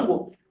uvuga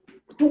ngo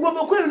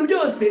tugomba gukora ibintu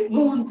byose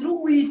mu nzira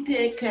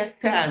Uwiteka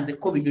yatanze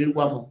ko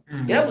binyurirwamo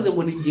yaravuze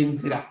ngo ni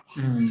inzira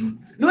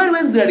niba ari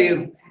we nzira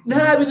rero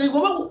nta bintu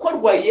bigomba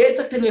gukorwa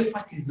Yesu atari we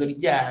fatizo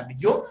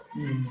ryabyo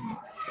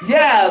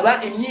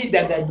yaba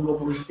imyidagaduro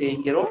mu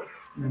rusengero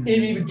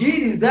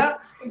ibibwiriza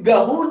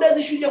gahunda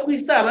zishingiye ku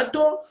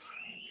isabato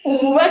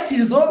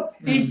umubatizo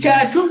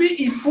icyacumi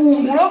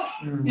ifunguro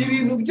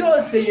ibintu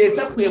byose Yesu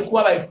akwiye kuba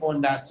abaye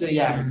fondasiyo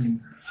yabyo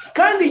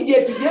kandi igihe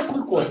tugiye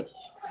kubikora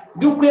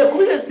dukwiye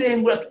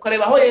kubisesengura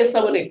tukareba aho Yesu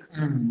aboneka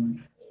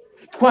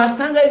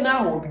twasanga ari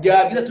naho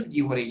byabyiza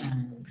tubyihoreye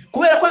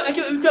kubera ko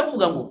ibyo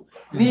kuvuga ngo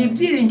ni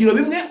ibyiringiro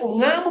bimwe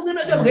umwami umwe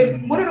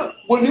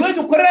ngo niwe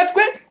dukorera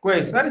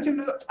twese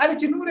ari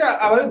ikintu buriya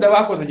abayuda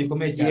bakoze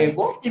gikomeye cyane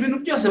ibintu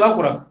byose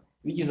bakoraga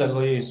bigizaga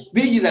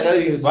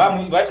Yesu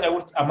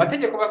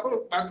amategeko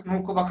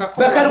nuko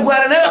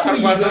bakarwara nawe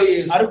kubigiza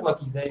Yesu ariko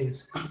bakiza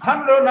Yesu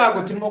hano rero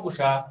ntabwo turimo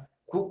gushaka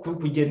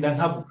kugenda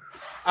nkabo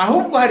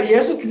ahubwo hari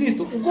Yesu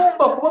Kristo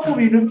ugomba kuba mu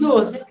bintu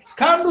byose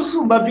kandi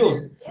usumba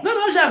byose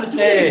noneho jambo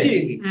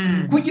tukiri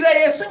kugira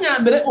Yesu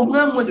nyambere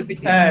umwami we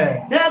dufite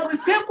ntabwo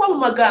bikwiye kuba mu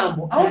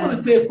magambo ahubwo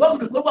bikwiye kuba mu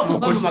bikorwa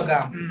mu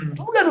magambo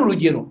tuvuga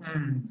n'urugero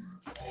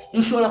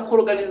dushobora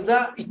kuorganiza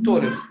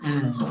itorero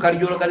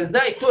tukaryorganiza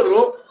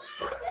itorero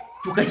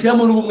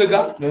tukashyiramo n'ubumwe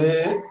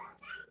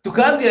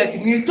tukabwira ati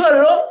mu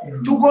itorero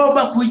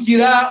tugomba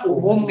kugira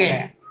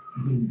ubumwe,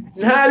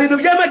 nta bintu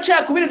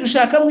by'amacakubiri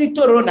dushaka mu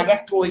itorero na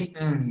gatoya,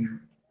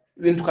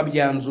 ibintu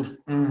tukabyanzura.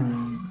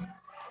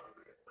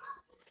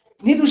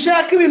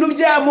 Ntidushaka ibintu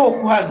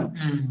by'amoko hano,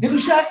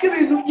 ntidushaka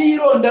ibintu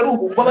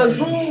by'irondaruhu ngo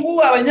abazungu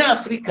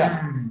abanyafurika,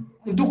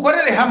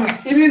 dukorere hamwe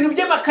ibintu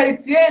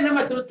by'amakaritsiye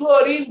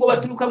n'amateritori ngo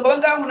baturuka ngo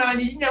abangaho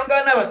n'abanyiginyanga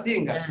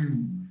n'abasinga,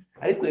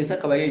 ariko Yesu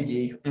akaba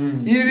yegeyeyo.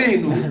 Ibi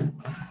bintu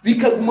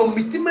bikaguma mu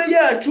mitima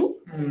yacu.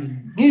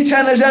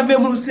 Nkicana Janvier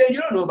mu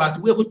rusengero no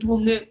batubwiye ko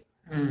tubumwe,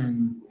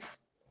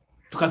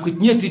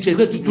 tukakwitiye twicaye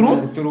twe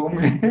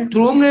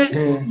turumwe,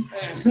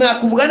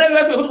 sinakuvuga nabi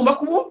batwe ko tugomba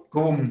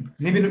kubumwe,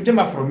 ni ibintu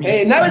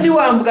by'amaforomire nawe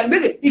ntiwamvuga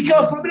mbega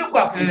ikaba foromire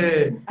kwa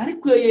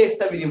ariko iyo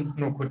Yesu abirimo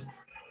n'ukuri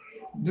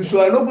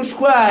dushobora no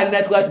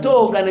gushwana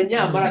twatongana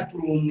nyamara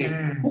turumwe,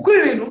 kuko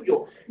ibi bintu byo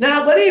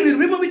ntabwo ari ibintu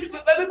birimo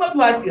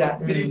duhatira,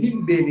 biri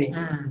imbere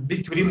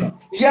biturimo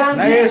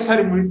na Yesu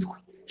ari muri twe.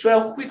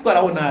 Ushobora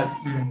kukwitwaraho nabi,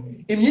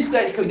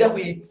 imyitwarire ikaba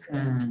idahwitse,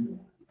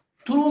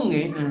 turumwe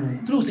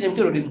turi gusenya mu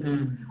itorero rimwe,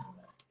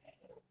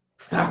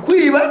 nta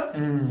kwiba,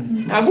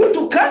 nta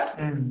gutuka,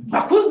 nta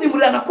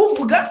kuzimurira, nta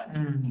kuvuga,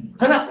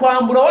 nta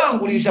kwambura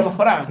wangurisha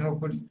amafaranga.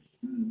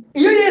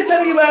 Iyo Yesu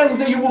ari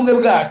ibanze y'ubumwe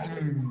bwacu,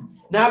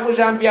 ntabwo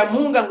Jambo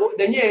yamunga ngo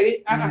Daniel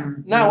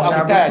nawe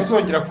abutaye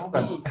tuzongera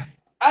kuvugana.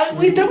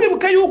 Uhita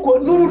wibuka yuko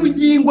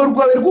n'urugingo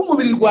rwawe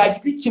rw'umubiri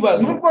rwagize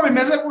ikibazo, nubwo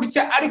bimeze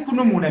gutya ariko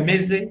n'umuntu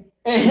ameze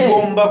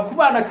ugomba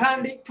kubana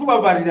kandi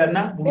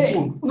tubabarirana mu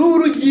rukundo.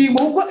 N'urugingo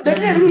kuko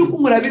Daniel ruri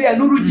kumurabiriya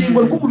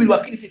n'urugingo rw'umubiri wa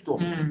Kristo.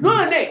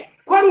 None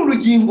ko ari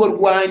urugingo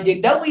rwanjye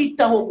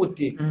ndawitaho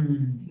gute?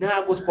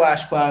 Ntabwo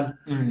twashwana.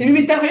 Ibi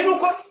bitahuye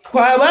nuko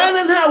twabana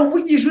nta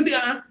uvugisha undi,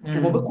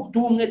 tugomba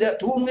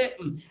tubumwe.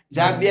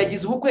 Jambo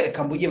yagize ubukwe,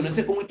 reka mbugiye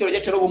munase ko mu itorero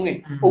ryacu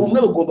ubumwe. Ubumwe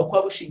bugomba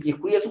kuba bushingiye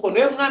kuri Yesu, ko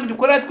niwe mwami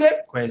dukora twe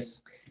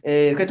kwese.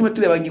 Reka tume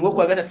tureba ngingo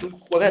kwa gatatu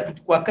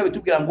kwa kabiri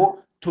tubwira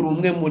ngo turi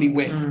umwe muri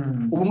we.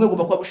 Ubumwe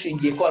bugomba kuba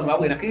bushingiye ko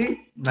abantu bahuye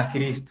na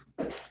Kristo.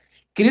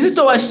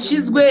 Kristo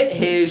washyizwe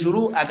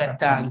hejuru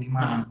agatanga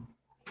impano.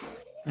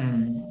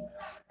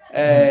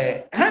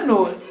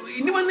 Hano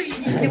ndimo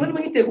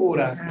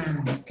ngitegura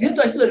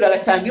Kristo washyizwe hejuru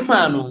agatanga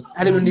impano,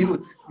 hari ibintu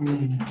nibutse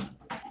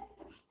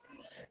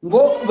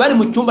ngo bari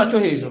mu cyumba cyo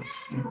hejuru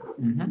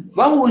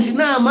bahuje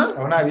inama,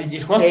 abona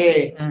abigishwa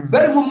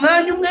bari mu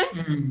mwanya umwe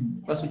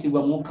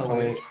basukirwa mwuka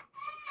wera.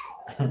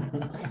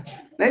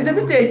 Nahise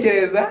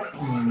bitekereza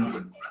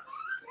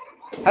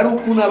hari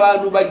ukuntu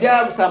abantu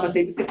bajya gusaba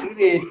serivisi kuri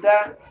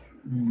leta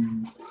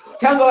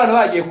cyangwa abantu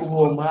bagiye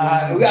kuvoma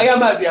aya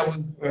mazi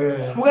yabuze,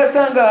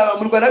 ugasanga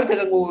mu Rwanda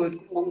bitega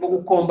ngo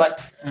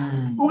gukombata,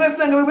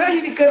 ugasanga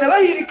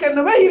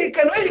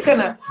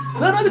bahirikana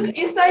none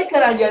isaha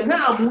ikarangira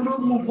nta muntu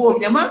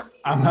umuvomye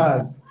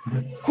amazi,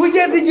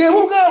 kugeza igihe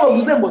bo ubwabo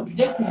bavuze ngo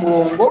tujye ku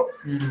murongo,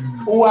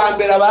 uwa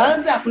mbere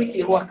abanza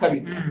akurikiyeho wa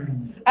kabiri.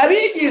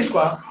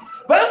 Abigishwa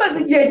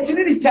bamaze igihe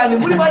kinini cyane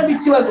muri bari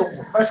n'ikibazo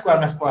ngo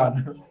bashwana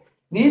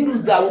ninde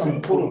uzaba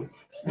umukuru,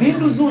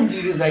 ninde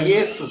uzungiriza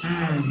Yesu.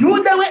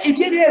 Yuda we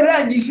ibyo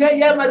birangije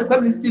yamaze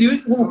kuba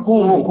minisitiri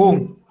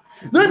w'ubukungu,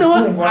 noneho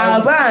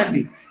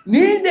abandi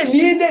ninde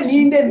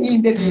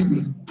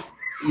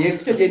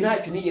Yesu icyo gihe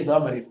ntacyo nigeze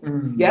abamarira,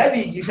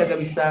 yarabigishaga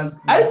bisanzwe.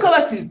 Ariko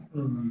abasize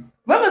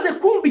bamaze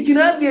kumva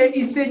ikinabwiye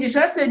isengesho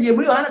yasengeye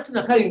muri Yohana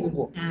 17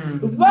 ngo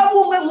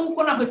babumwe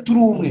nk'uko natwe turi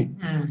umwe,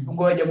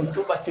 ngo bajya mu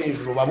cyumba cyo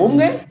hejuru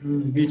babumwe,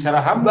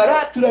 bicara hamwe,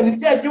 baraturana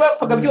ibyaha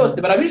bapfaga byose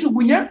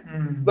barabijugunya,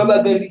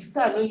 babagarira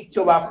isano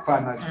y'icyo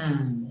bapfanaga.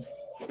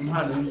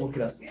 Impano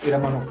y'umwuka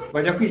iramanuka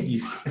bajya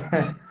kwigisha.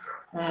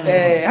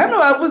 Hano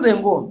bavuze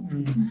ngo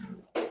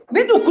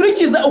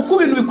nidukurikiza uko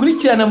ibintu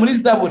bikurikirana muri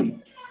Zaburi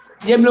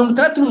ya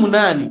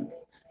 68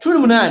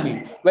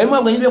 barimo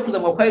bavuga nyine yo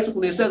kuzamuka kwa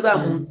Yesu, Yesu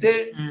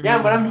yazamutse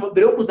yambara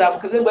mbere yo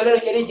kuzamuka ze ngo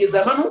yarigeze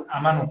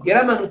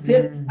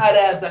yaramanutse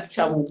araza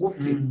aca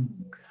bugufi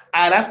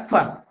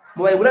arapfa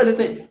mu Bayibuli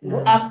ndetse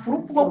ngo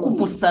apfurupfu ko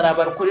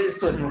kumusaraba rukorera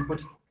isoni.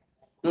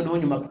 Noneho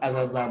nyuma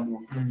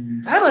azazamuka.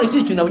 Hano hari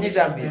ikintu nabonye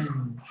Janvier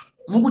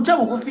mu guca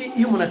bugufi.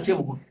 Iyo umuntu aciye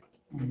bugufi,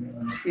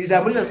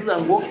 ijambo rivuga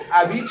ngo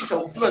abicisha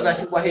bugufi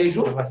bazashyirwa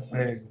hejuru.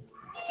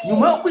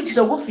 Nyuma yo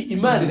kwicisha bugufi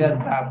Imana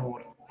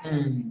irazamura.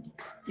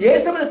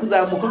 Yesu amaze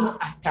kuzamuka ngo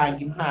atanga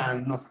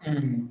impano,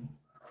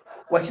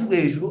 washyizwe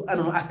hejuru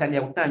hano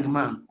atangira gutanga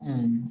impano.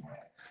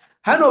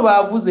 Hano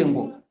bavuze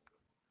ngo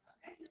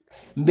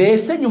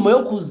mbese nyuma yo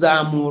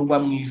kuzamurwa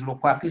mu ijuru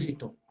kwa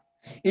Kristo,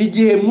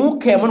 igihe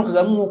mwuka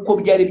yamanukaga nk'uko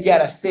byari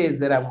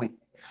byarasezeranywe,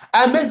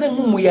 ameze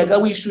nk'umuyaga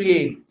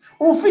w'ishuheri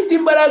ufite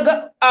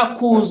imbaraga,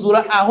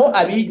 akuzura aho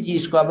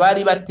abigishwa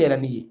bari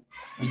bateraniye,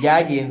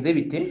 byagenze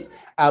bite?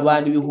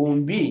 Abantu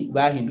ibihumbi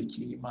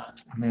bahindukiriye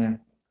Imana.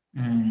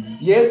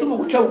 Yesu mu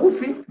guca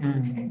bugufi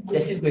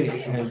yashyizwe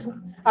hejuru,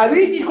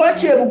 abigishwa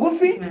baciye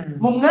bugufi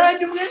mu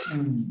mwanya umwe.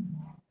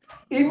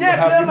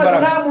 Imyaka y'amaze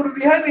nta muntu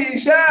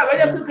bihanisha,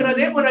 bajya kwikana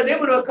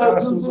demo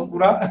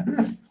bakasuzugura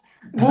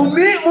mu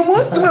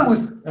munsi umwe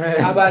gusa.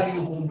 Abantu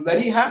ibihumbi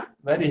bariha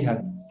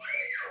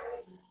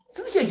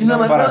sinzi icyo kintu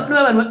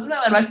n'abantu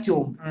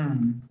bacyumva.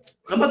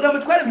 amagambo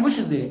twari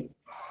gushize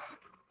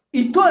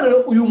itorero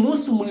uyu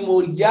munsi umurimo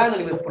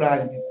uryananiwe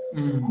kurangiza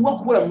kuba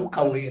kubura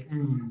mwuka wera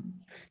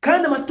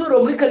kandi amatorero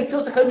muri karitsiye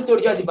yose akaba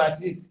itorero rya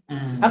Adventiste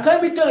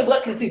akaba itorero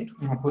rya KRISTO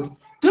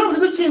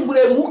turamutse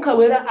dukinguriye mwuka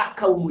wera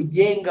akaba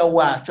umugenga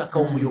wacu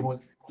akaba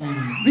umuyobozi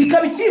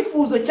bikaba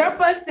icyifuzo cya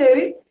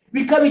pasiteri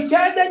bikaba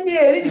icya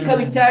Daniel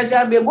bikaba icya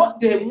Jambe ngo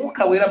duhe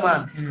mwuka wera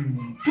mana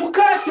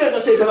tukakira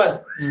gasebe bazi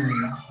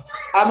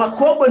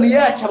amakomboni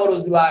yacu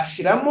abarozi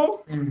bashiramo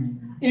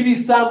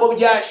ibisambo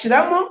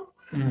byashiramo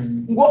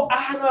ngo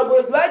ahantu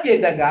abarozi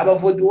bagendaga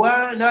abavoduwa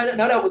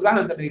n'abarozi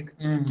bahanze Amerika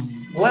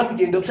ngo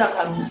kugenda ushaka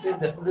ahantu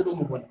umusenzi yasinze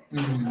n'umubona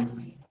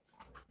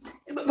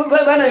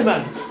bana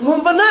b'Imana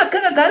mwumva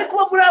nakagari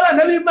kuba muri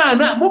abana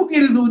b'Imana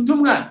mubwiriza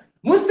ubutumwa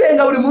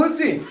musenga buri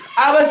munsi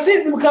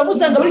abasinzi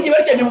mukamusanga buri gihe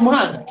baryamye mu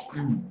muhanda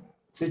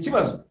si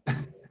ikibazo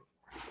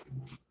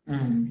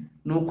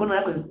nuko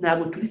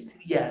ntabwo turi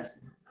serious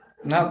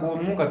ntabwo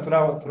umwuga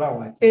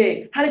turawakira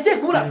haragiye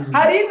kubura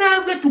hari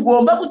intambwe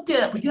tugomba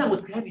gutera kugira ngo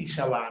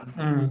twihamishe abantu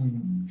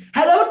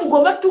hari abo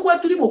tugomba kuba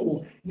turi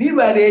mu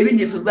nibareba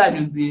ingeso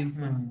zanyu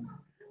nziza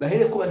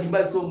bahere ko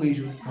bahimbaza so mu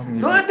ijuru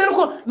none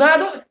ko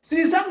ntabwo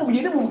sisa mu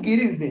bugende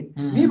mubwirize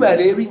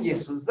nibareba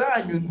ingeso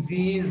zanyu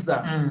nziza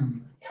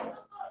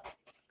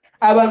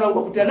abantu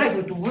bagukutira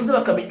ntabwo tuvuze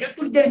bakamenya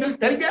turya ibyo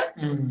tutarya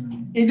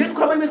ibyo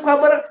twamanye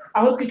kwambara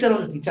aho twicara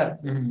aho tuticara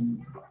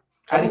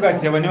ariko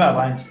ati abo ni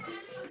babandi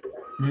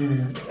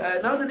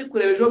nawe ndi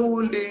kureba ejo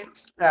bundi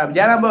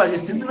byarambabaje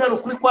sinzi niba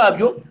ukuri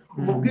kwabyo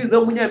umubwiriza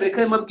w'umunyamerika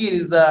arimo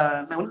abwiriza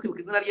ntabwo ndi kwibuka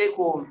izina rye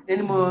ariko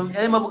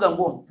yarimo avuga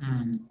ngo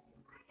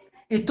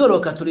itorero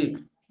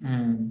katolika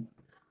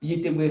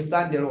yiteguye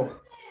sandero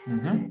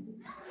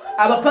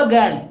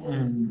abapagani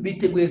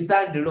biteguye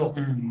sandero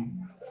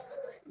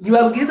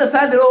ntibabwiriza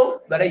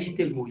sandero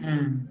barayiteguye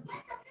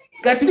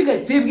katolika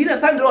sibwiriza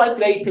sandero ariko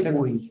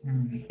irayiteguye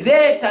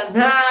leta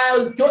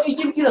ntacyo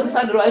ijya ibwiriza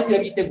sandero ariko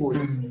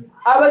irayiteguye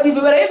abadive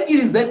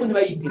barayibwiriza ariko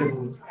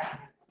ntibayiteguye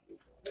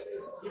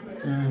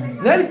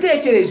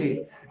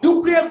nabitekereje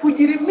dukwiye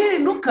kugira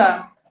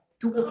impinduka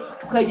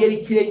tukagera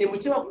ikirenge mu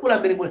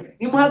cy'abakurambere ngo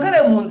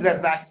nimuhagarare mu nzira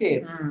za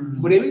kera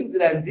murebe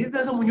inzira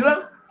nziza zo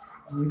munyura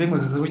mbe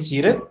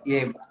muzizibukire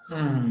yego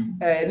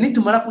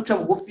nitumara guca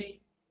bugufi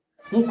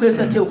nk'uko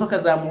Yesu aciye ufa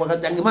akazamuka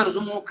agatanga impano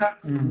z'umwuka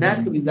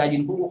natwe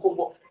bizagira ubwoko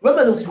ngo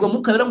bamaze gushyirwa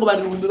mu kabera ngo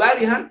abantu ibihumbi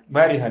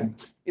bari hano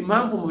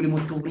impamvu mu buri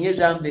mutuvunye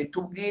Jambe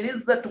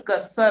tubwiriza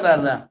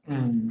tugasarara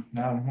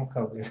nta mwuka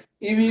wera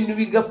ibintu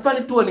bigapfa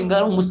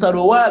nitubona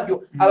umusaruro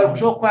wabyo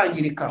abarushaho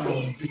kwangirika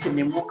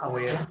dukeneye mwuka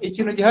wera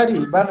ikintu gihari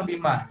bana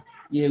b'Imana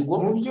yego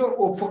mu byo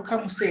upfuka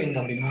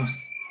musenga buri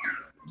munsi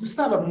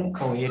dusaba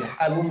mwuka wera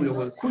ari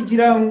umuyobozi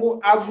kugira ngo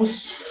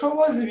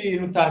agushoboze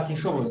ibintu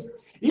utakishoboza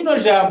ino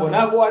jambo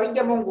ntabwo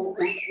warijyamo ngo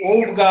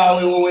wowe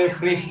ubwawe wowe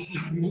fresh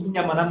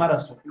inyama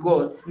n'amaraso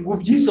rwose ngo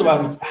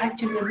ubyisobanure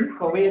hakeneye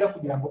mwuka wera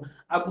kugira ngo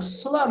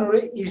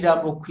agusobanure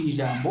ijambo ku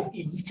ijambo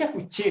igice ku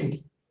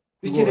kindi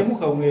bikeneye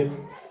mwuka wera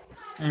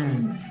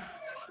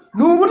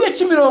ni uburyo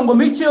cy'imirongo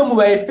mike yo mu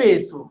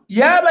Baefeso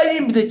yaba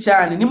yimbitse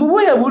cyane ni mu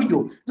buhe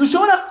buryo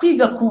dushobora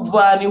kwiga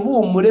kuvana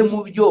ihumure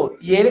mu byo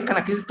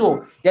yerekana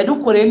KRISTO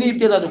yadukoreye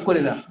n'ibyo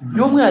azadukorera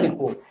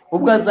by'umwihariko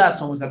ubwo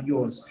azasohoza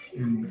byose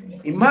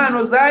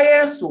impano za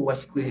Yesu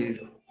washyizwe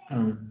hejuru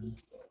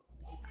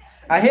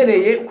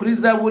ahereye kuri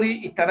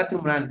Zaburi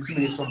 6:8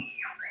 dusubire isomo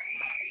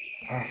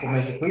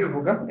akomeje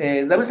kubivuga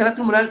Zaburi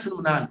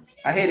 6:8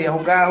 ahereye aho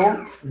ngaho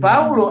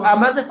Pawulo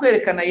amaze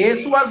kwerekana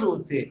Yesu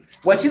wazutse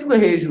washyizwe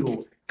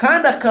hejuru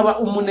kandi akaba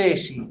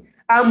umuneshi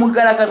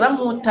amugaragaza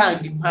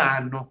nk'utanga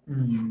impano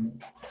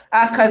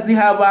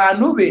akaziha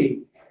abantu be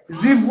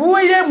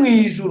zivuye mu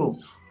ijuru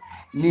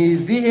ni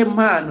izihe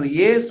mpano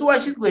Yesu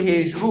washyizwe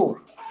hejuru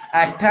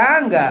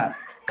atanga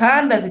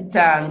kandi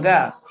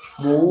azitanga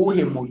mu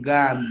wuhe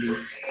mugambi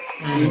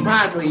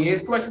impano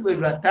Yesu washyizwe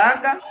hejuru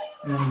atanga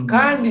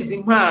kandi izi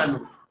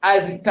mpano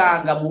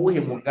azitanga mu wuhe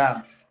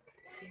mugambi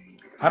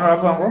hano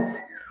aravuga ngo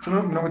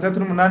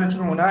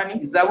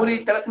 38:18 Zaburi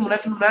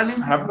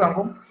 6:8 haravuga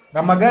ngo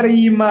amagare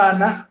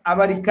y'Imana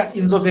abarika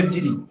inzove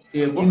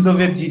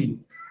ebyiri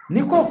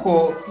ni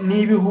koko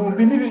ni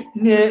ibihumbi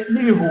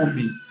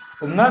n'ibihumbi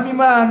umwami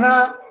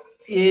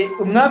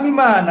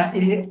Imana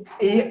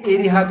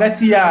iri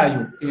hagati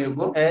yayo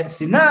yego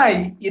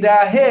Sinayi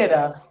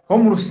irahera ho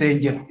mu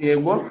rusengero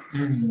yego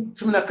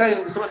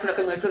 17 gusoma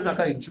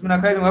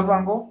 17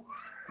 bavuga ngo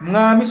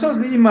mwa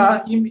misozi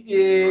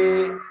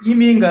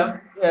y'impinga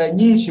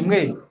nyinshi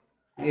mwe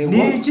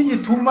ni iki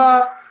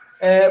gituma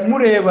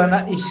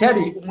murebana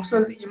ishyari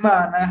umusozi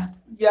Imana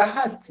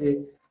yahatse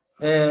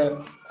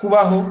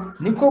kubaho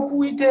niko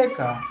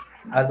kuwiteka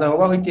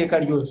azabaho iteka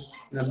ryose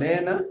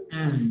amen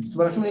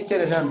subara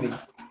 19 Jambe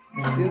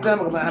sinza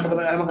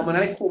amagambo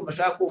nari kumva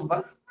shaka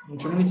kumva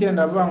 19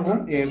 ndavuga ngo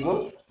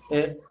yego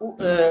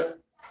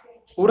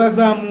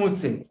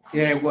urazamutse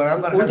yego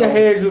ujya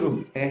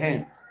hejuru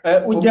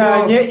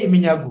ujyanye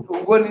iminyago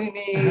ubwo ni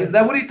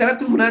Zaburi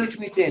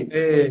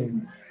 6:8-19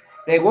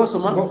 yego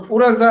soma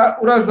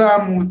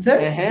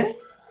urazamutse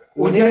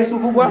ujya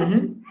uvugwa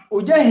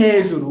ujya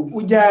hejuru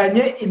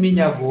ujyanye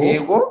iminyago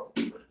yego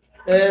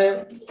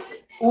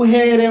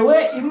uherewe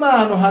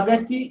impano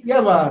hagati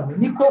y'abantu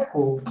ni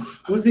koko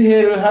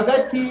uziherewe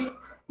hagati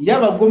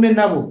y'abagome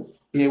nabo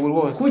yego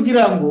rwose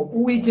kugira ngo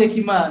Uwiteka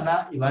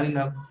Imana ibane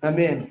nabo.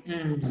 amen.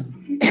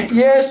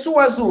 Yesu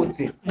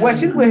wazutse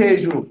washyizwe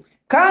hejuru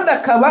kandi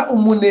akaba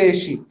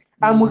umuneshi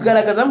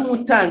amugaragaza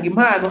nk'utanga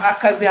impano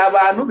akaziha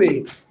abantu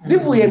be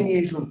zivuye mu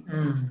ijuru.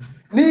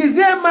 Ni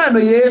izihe mpano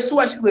Yesu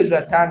washyizwe hejuru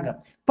atanga?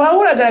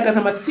 Pawulo agaragaza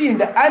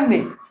amatsinda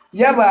ane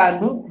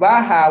y'abantu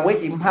bahawe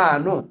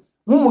impano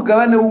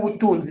nk'umugabane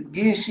w'ubutunzi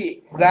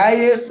bwinshi bwa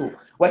Yesu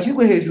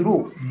washyizwe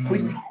hejuru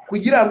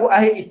kugira ngo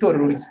ahe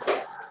itorero rye.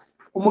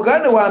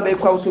 Umugabane wa mbere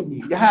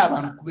twawusomye yahawe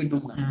abantu kuba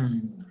intumwa.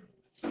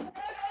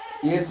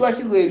 Yesu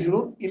washyizwe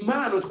hejuru,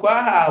 impano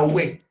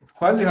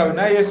twazihawe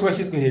na Yesu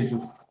washyizwe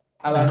hejuru,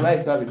 abantu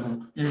bahise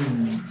babintumwa.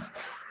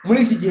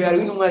 Muri iki gihe hari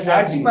intumwa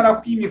Jean akimara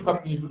kwimikwa mu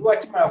ijuru,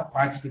 akimara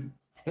kwakira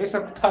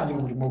Yesu gutangira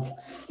umurimo we.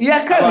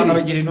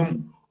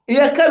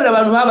 Iya kabiri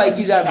abantu babaye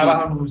ikijambo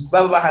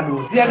baba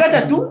bahanuzi. Iya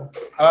gatatu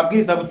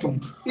ababwiriza butumwa.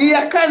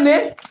 Iya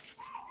kane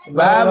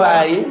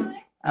babaye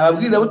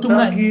ababwiriza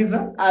butumwa,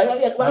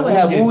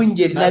 babaye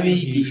abungeri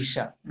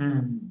n'abigisha.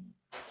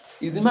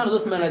 Izi mpano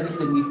zose Imana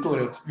yazishyize mu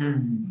itorero.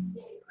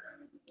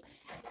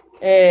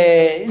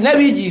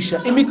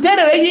 N'abigisha.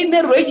 Imiterere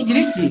y'interuro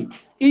y'Ikigiriki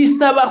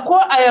isaba ko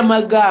aya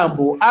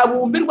magambo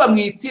abumbirwa mu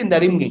itsinda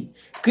rimwe.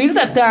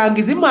 Kristo atanga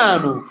izi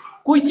mpano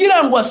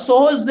kugira ngo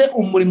asohoze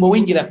umurimo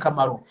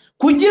w'ingirakamaro,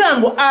 kugira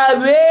ngo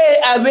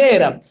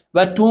abera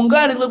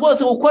batunganizwe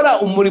rwose gukora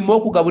umurimo wo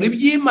kugabura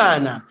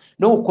iby'Imana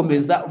no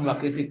gukomeza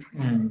umukristo.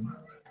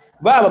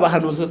 Baba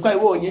abahanuzi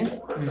twabibonye,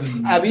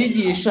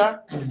 abigisha,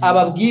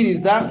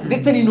 ababwiriza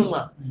ndetse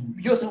n'intumwa,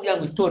 byose kugira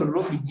ngo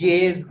itorero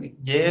ryezwe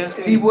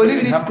ribone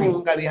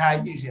ibiritunga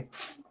rihagije.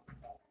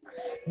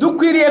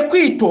 Dukwiriye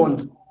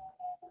kwitonda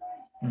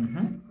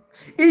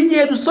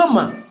igihe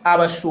dusoma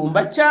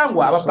abashumba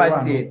cyangwa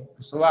abapasiteri,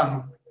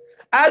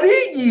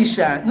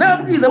 abigisha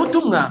n'ababwiriza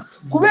butumwa,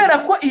 kubera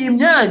ko iyi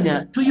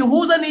myanya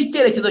tuyihuza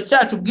n'icyerekezo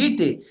cyacu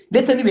bwite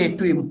ndetse n'ibihe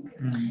turimo.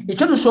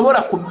 Icyo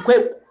dushobora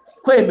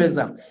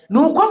kwemeza ni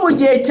uko mu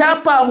gihe cya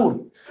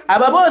Pawulo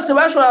aba bose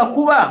bashobora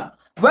kuba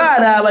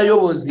bari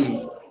abayobozi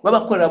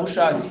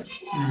b'abakorerabushake,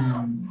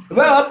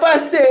 baba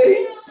abapasiteri,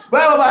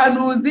 baba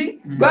abahanuzi,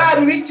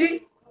 baba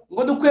ibiki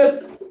ngo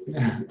dukwiye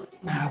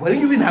ntabwo ari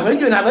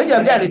ibyo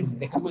byanditse.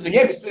 Reka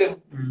mwongere bisubiremo.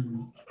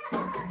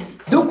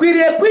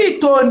 Dukwiriye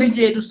kwitonda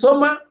igihe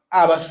dusoma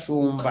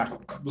abashumba,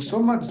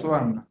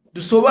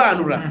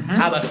 dusobanura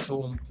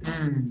abashumba.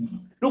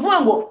 Ni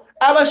ukuvuga ngo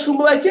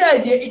abashumba bakiriya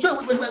gihe icyo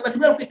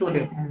batubwira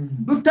kwitondera,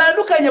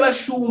 dutandukanye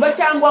abashumba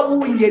cyangwa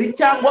abungeri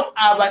cyangwa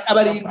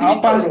abarinzi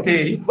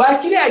abapasiteri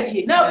bakiriya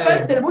gihe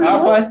n'abapasiteri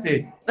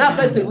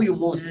b'uyu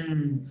munsi.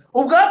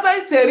 Ubwo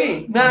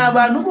abapasiteri ni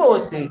abantu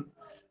bose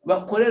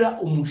bakorera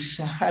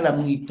umushahara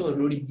mu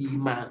itorero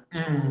ry'Imana.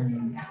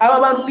 Aba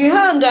bantu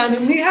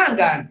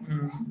mwihangane,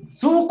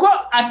 si uko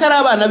atari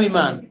abana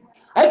b'Imana,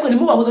 ariko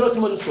ntimubahuze rero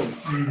turimo dusoma,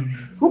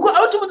 kuko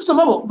abo turimo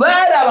dusoma bo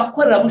bari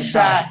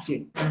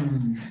abakorerabushake.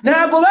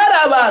 Ntabwo bari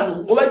abantu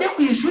ngo bajye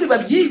ku ishuri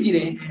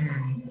babyigire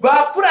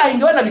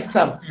bapurange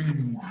banabisaba,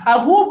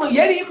 ahubwo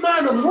yari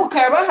impano Mwuka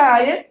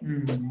yabahaye,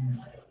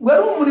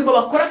 wari umurimo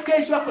bakora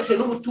kenshi bakoresheje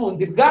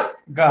n'ubutunzi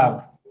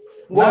bwabo,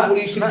 ngo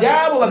bagurisha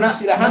ibyabo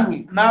babishyira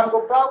hamwe. Ntabwo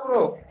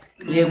Pawulo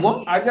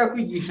yego ajya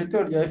kwigisha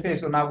itorero rya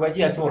Efeso, ntabwo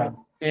yagiye atoranya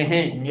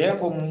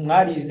ngo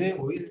mwarize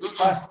ngo wize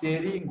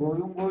pasiteri ngo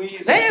uyu ngo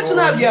wize. Na Yesu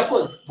ntabyo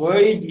yakoze, ngo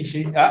yigishe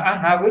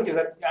ntabwo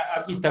yigeze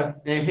abyitaho,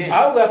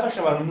 ahubwo yafashe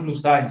abantu muri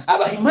rusange,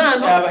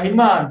 abaha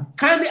impano.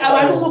 Kandi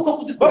abantu nk'uko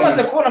kuzikora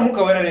bamaze kubona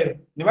Mwuka Wera rero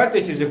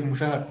ntibatekereje ku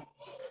mushahara,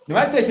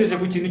 ntibatekereje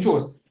ku kintu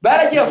cyose,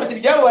 baragiye bafata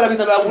ibyabo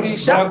barabiza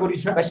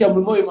bagurisha bashyira mu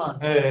murimo w'Imana.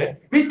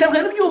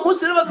 Bitandukanye n'iby'uyu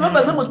munsi rero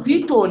bavuga ngo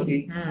twitonde,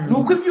 ni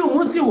uko iby'uyu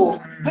munsi ho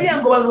hariya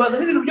ngo abantu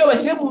bazana ibintu byabo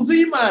bashyire mu nzu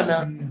y'Imana,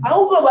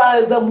 ahubwo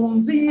baza mu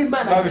nzu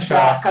y'Imana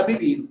bashakamo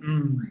ibintu.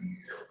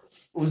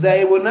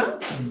 Uzayibona,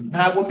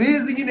 ntabwo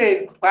mbizi, nyine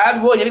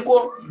twabibonye,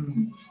 ariko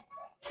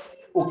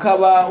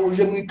ukaba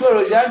uje mu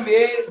itorero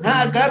Janvier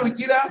nta gare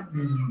ugira,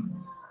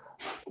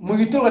 mu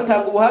gitondo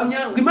batanga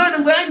ubuhamya ngo Imana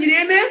ngo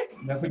yangiriye neza,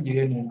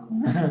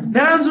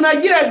 nta nzu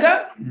nagiraga,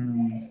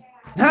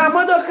 nta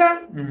modoka,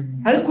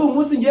 ariko uyu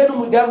munsi ngiye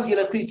n'umudamu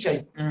ugenda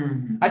twicaye,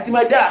 ati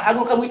mada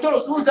haguruka mu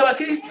itorero usuhuza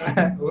abakristo,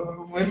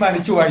 Imana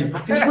icyubahiro,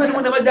 ati ndi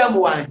kumwe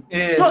n'abadamu wanjye.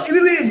 So ibi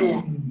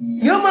bintu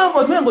niyo mpamvu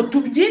tuvuga ngo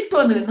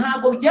tubyitondere,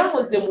 ntabwo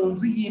byahoze mu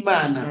nzu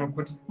y'Imana.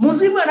 Mu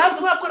nzu y'Imana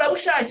hafite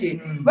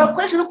abakorerabushake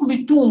bakoresha no ku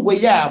mitungo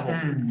yabo,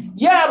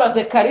 yaba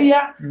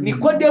Zekariya,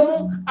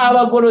 Nikodemu,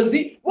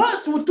 abagorozi,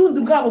 bose ubutunzi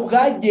bwabo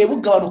bwagiye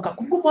bugabanuka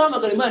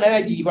kubw'umuhamagaro Imana yari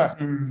yagiye ibaha.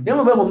 Niyo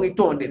mpamvu ngo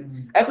mwitondere.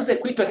 Ariko se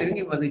kwitondera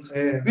bivuze iki?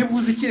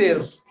 Bivuze iki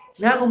rero?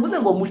 Ntabwo mvuze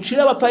ngo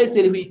mucire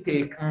abapasiteri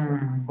biteka,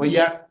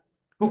 oya,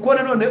 kuko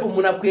nanone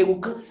umuntu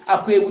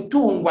akwiye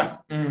gutungwa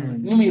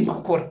n'imirimo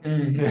akora,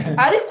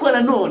 ariko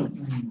nanone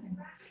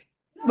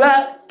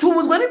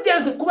tubuzwa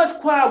n'ibyanzwe kuba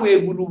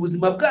twawegura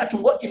ubuzima bwacu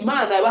ngo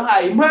Imana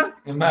yabahaye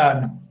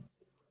impano.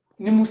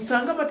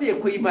 Nimusanga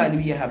amategeko y'Imana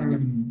ibiyahamya.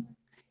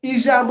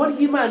 ijambo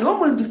ry'Imana wo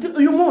muri dufite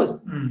uyu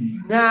munsi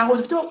ntaho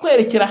dufite ko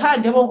kwerekera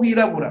handi abo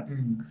wirabura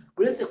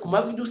uretse ku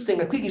mavi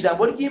dusenga kwiga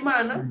ijambo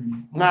ry'Imana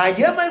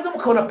mwagira amahirwe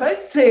mukabona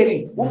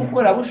pasiteri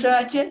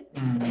w'umukorerabushake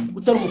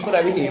utari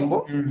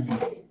umukorabihembo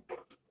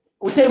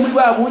utari muri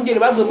ba bungeri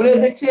bavuye muri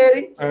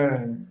Ezekiyeli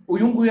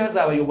uyu nguyu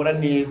azabayobora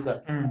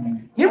neza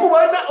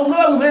nimubona umwe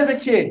bavuye muri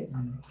Ezekiyeli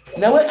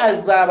nawe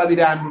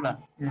azababirandura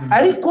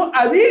ariko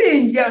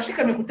abiringiye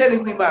ashikamye kutari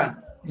kw'Imana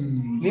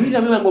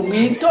nibijamwe ngo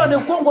mwitonde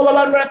kuko ngo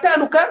abantu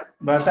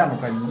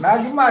baratandukanye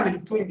ntabwo Imana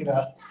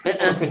idutungira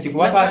urutoki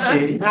kuba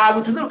pasiteri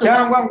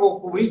cyangwa ngo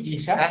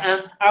kubigisha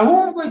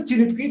ahubwo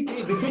ikintu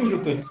idutungira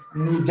urutoki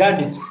ni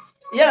ibyanditswe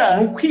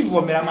mu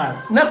kwivomera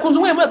amazi nakunze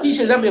umwe mu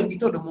kwigisha ijambo mu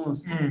gitondo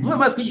munsi umwe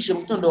mu kwigisha mu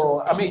gitondo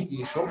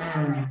Ibyigisho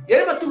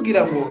yari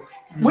batubwira ngo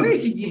muri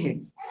iki gihe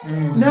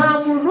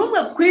nta muntu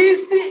umwe ku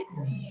isi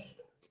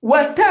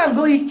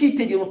watangaho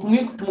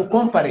icyitegererezo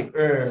tumukompare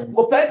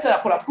ngo pasiteri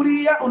akora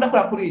kuriya undi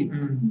akora kuriya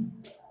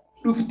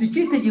dufite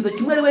icyitegererezo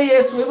kimwe ari we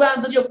Yesu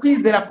w'ibanze ryo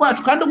kwizera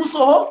kwacu kandi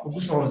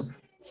ugusohoza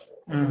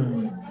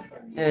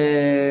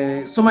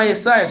soma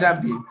Yesaya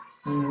Jean-Pierre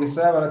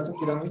Yesaya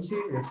baratubwira ngo iki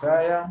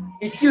Yesaya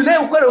ikintu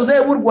nawe ukorera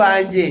uzaye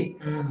burwanjye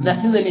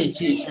nasize ni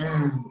iki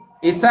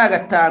Yesaya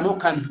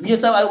 5:4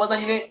 Yesaya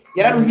wazanyine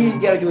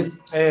yararuhingira gute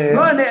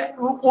none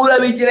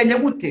urabigeranya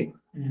gute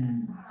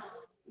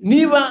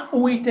niba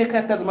Uwiteka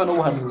yatazuma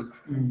n'ubuhanuzi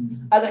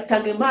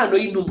agatanga impano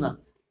y'intumwa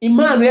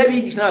impano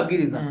y'abigisha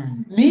n'ababwiriza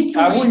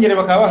nicyo abungere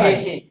bakaba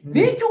bahari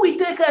nicyo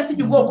Uwiteka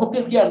yasibye ubwoko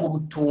bwe kugira ngo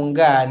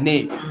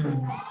butungane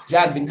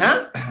Jean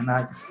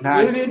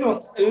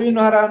ibintu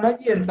hari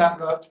nagiye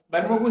nsanga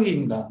barimo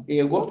guhinga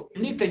yego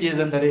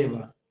nitegereza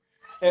ndareba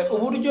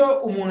uburyo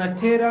umuntu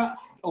atera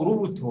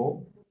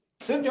urubuto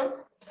sibyo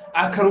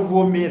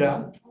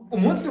akaruvomera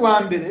umunsi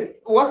wa mbere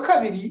uwa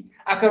kabiri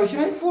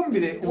akarushyiraho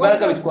ifumbire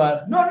imbaraga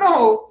bitwara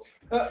noneho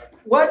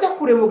wajya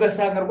kureba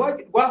ugasanga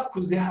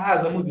rwakuze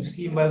hazamo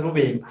udusimba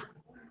rubemba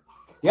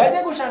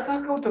yajya gushaka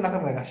akabuto na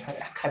kamwe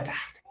akadata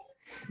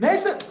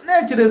nahise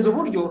ntekereza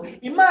uburyo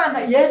Imana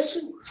Yesu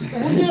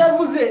uburyo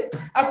yavuze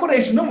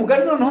akoresha no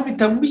mugani noneho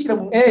bitamubishyira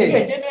mu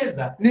bwenge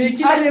neza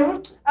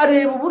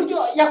areba uburyo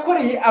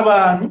yakoreye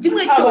abantu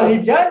abaha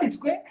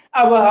ibyanditswe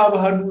abaha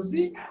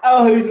abahanuzi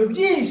abaha ibintu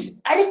byinshi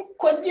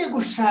ariko agiye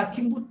gushaka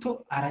imbuto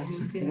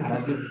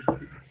arazibura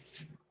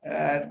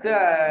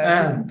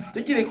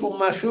tukiri ku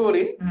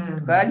mashuri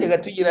twajyaga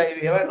tugira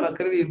ibihe abantu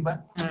bakaririmba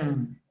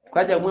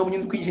twajyaga umwe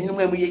mu kwigisha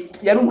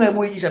yari umwe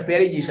mu yigisha pe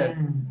yarigisha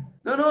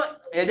noneho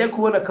yajya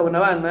kubona akabona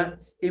abana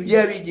ibyo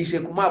yabigishije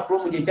ku mpapuro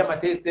mu gihe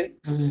cy'amatetse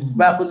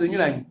bakoze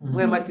ibinyuranye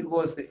umwe mati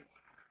rwose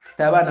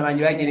abana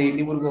banjye bagereye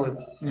indibu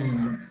rwose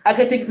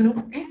agatekereza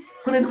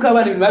ko neza ko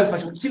abana ibintu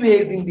babifashe ku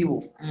kibeza indibu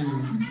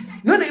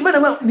none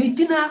Imana ni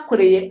iki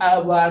nakoreye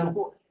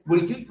abantu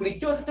buri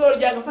cyose cyo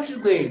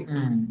ryagafashijwe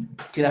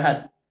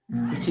kirahari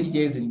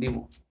ukirigeze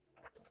indibu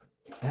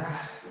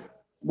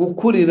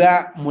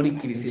gukurira muri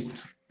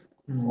Kristo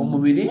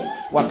umubiri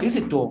wa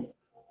Kristo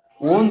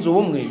wunze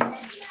ubumwe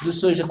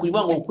dusoje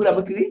kuvuga ngo gukurira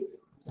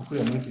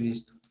muri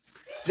Kristo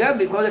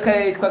jambe kwaze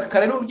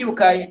kare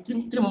n'ubyibuka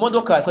turi mu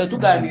modoka twari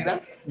tuganira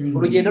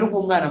urugendo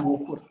rw'umwana mu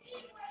gukura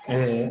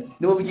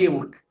nibo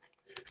byibuka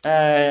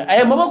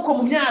aya maboko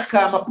mu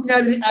myaka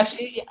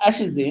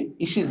 20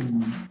 ishize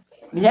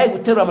ntiyaye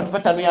guterura amacupa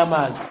 5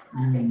 y'amazi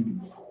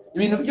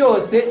ibintu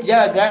byose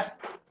byaga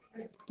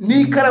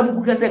n'ikaramu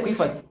kugase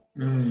kwifata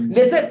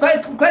ndetse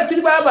twari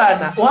turi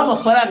babana uha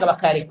amafaranga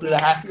bakarekurira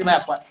hasi nyuma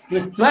yakwa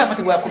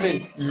tuyafata ngo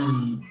yakomeze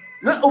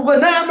ubwo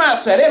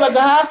n'amaso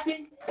yarebaga hafi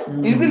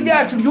ijwi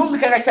ryacu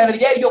ryumvikaga cyane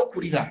ryari ryo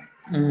kurira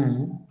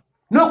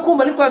no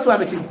kumva ni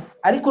kwasobanukirwa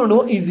ariko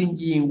noneho izi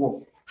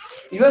ngingo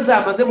iyo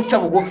zamaze guca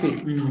bugufi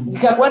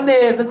zikagwa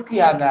neza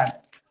twihangana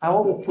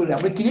aho gukurira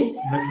muri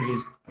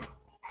Kristo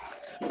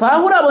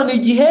Pawulo abona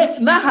igihe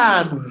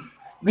n'ahantu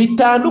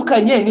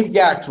bitandukanye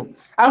n'ibyacu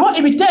aho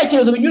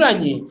ibitekerezo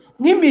binyuranye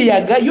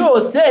n'imiyaga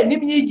yose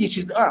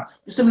n'imyigishirize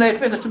dusome na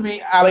Efeso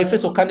 10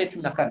 Efeso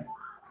 4:14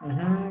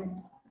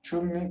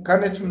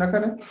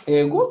 14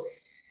 yego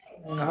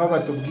aho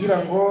batubwira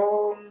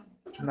ngo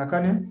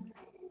 14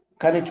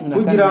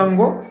 kugira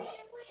ngo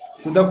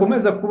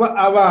tudakomeza kuba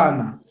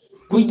abana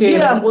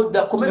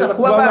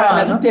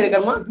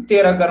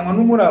dutereganwa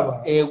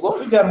n'umuraba yego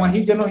tujyanwa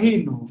hirya no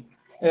hino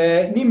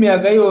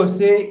n'imiyaga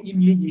yose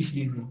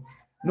y'imyigishirize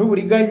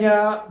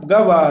n'uburiganya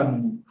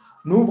bw'abantu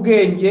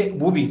n'ubwenge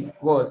bubi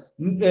bwose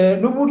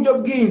n'uburyo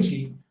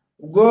bwinshi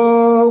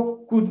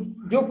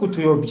byo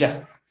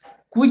kutuyobya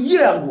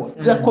kugira ngo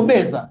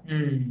tudakomeza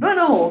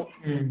noneho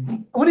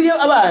buriyo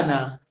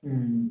abana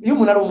iyo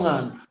umuntu ari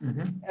umwana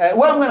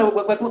wa mwana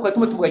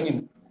twatuma tuvuga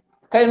nyine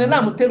kandi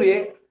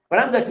namuteruye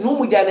barambwira ati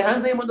n'umujyane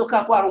hanze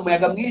y'imodoka ko hari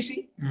umuyaga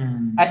mwinshi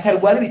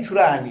atarwara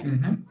ibicurane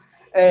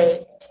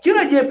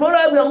kino gihe Paul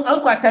aho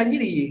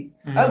twatangiriye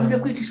avuye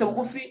kwicisha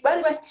bugufi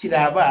bari bakiri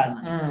abana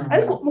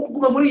ariko mu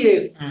kuguma muri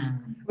Yesu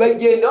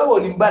bagenda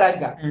babona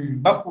imbaraga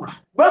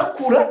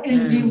bakura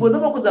ingingo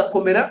z'amaboko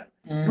zakomera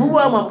n'ubu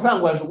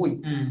amafaranga wajugunye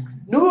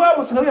n'ubu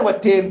wamusanga ngo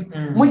atembe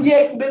mu gihe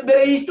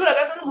mbere yitura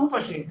gaza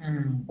n'umufashe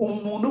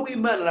umuntu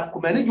w'Imana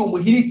arakomera n'igihe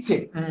umuhiritse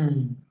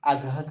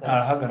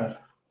arahagarara.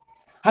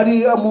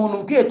 Hari umuntu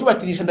ubwiye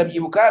tubatirisha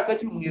ndabyibuka ko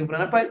tumwivura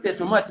na pastor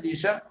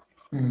tumwatirisha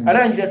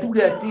arangije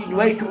atubwira ati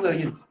nyuma y'icyumweru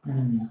nyine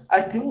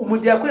ati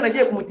umujya kwena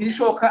agiye kumutira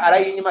ishoka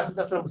arayinyima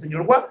sitasura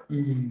musengerwa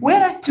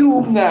wera kiri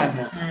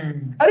umwana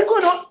ariko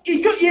no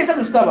icyo Yesu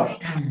adusaba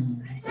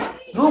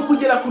no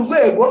kugera ku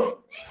rwego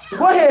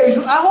rwo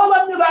hejuru aho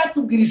bamwe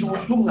batubwirije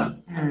ubutumwa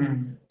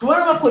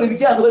tubona bakora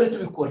ibyago bari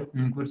tubikora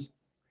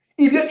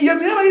iyo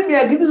miraba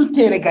y'imiyaga izi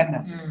duteregana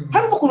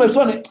harimo ukuntu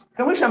bisobanura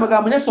kamurisha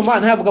amagambo nyasoma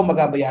ntavuga mu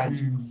magambo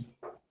yanjye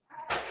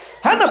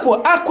hano ko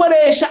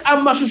akoresha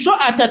amashusho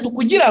atatu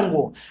kugira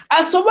ngo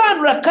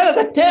asobanura akaga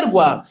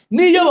gaterwa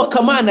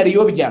n'iyobokamana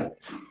riyobya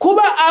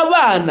kuba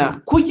abana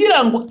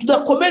kugira ngo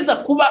tudakomeza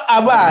kuba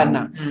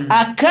abana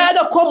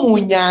akaga ko mu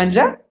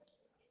nyanja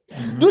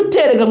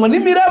dutereganwa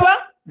n'imiraba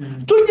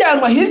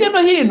tujyanwa hirya no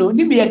hino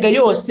n'imiyaga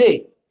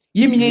yose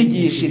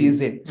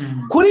y'imyigishirize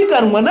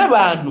kuriganwa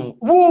n'abantu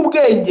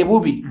b'ubwenge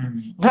bubi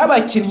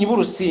nk'abakinnyi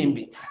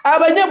b'urusimbi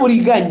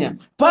abanyaburiganya.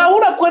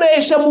 Pawulo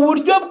akoresha mu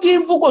buryo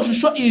bw'imvugo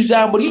shusho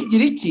ijambo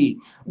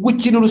ry'Igiriki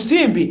gukina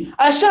urusimbi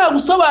ashaka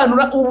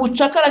gusobanura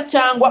ubucakara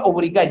cyangwa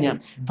uburiganya.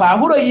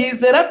 Pawulo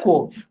yizera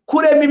ko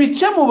kurema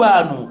ibice mu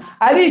bantu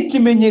ari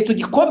ikimenyetso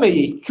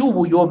gikomeye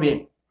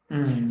cy'ubuyobe.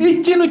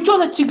 Ikintu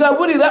cyose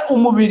kigaburira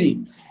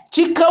umubiri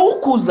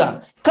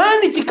kikawukuza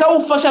kandi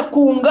kikawufasha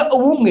kunga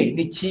ubumwe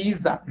ni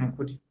cyiza.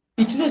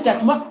 Ikintu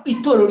cyatuma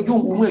itorero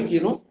ryunga ubumwe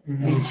ikintu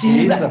ni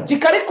cyiza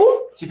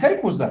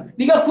kikarikuza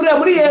ligakurira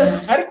muri Yesu.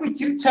 Ariko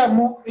ikiri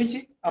cyamo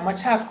iki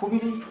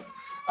amacakubiri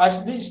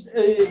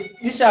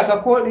bishaka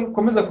ko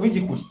rikomeza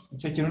kubigikuri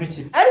icyo kintu ni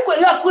kibi, ariko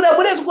ligakurira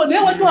muri Yesu ko niwe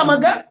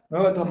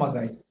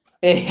waduhamagaye.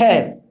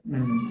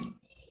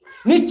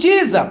 Ni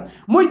cyiza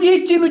mu gihe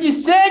ikintu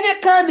gisenye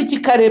kandi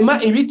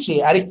kikarema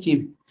ibice ari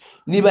kibi.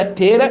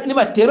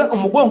 Nibatera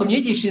umugongo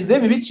myigishirize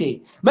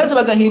ibice maze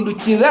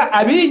bagahindukira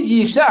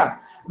abigisha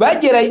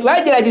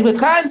bageragejwe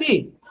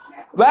kandi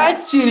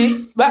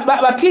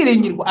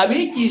bakiringirwa.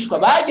 Abigishwa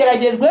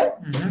bageragejwe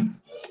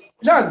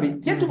jambi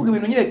cyo tuvuga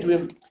ibintu nyine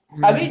tuwe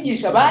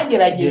abigisha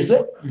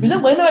bageragejwe bize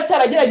ngo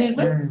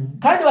n'abatarageragejwe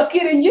kandi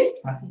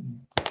bakiringirwa.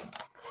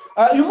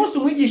 Uyu munsi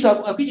umwigisha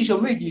akwigisha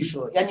mu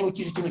Ibyigisho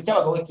yanyibukije ikintu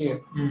cyabagaho kera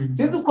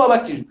sinzi uko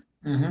wabatijwe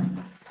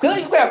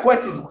twere ko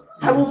yakubatizwa.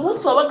 Hari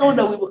umunsi wabagaho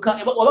ndawibuka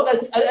wabaga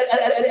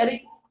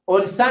ari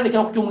on Sunday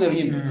cyangwa ku cyumweru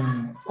nyine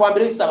kwa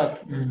mbere y'Isabato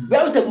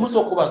bayabitaga umunsi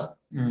wo kubaza.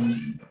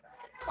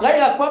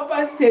 Twajya kwa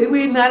pasiteri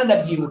w'intara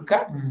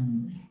ndabyibuka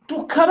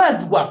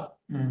tukabazwa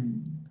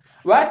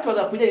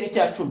batubaza kujyanye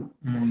n'icya 10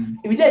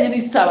 ibijyanye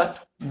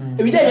n'Isabato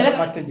ibijyanye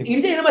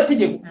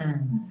n'amategeko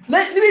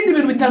n'ibindi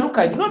bintu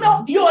bitandukanye.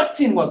 Noneho iyo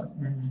watsindwaga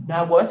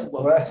ntabwo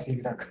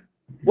watsindwaga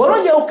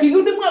warongera ukiga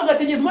undi mwaka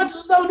ugategeza umwaka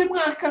uzaba undi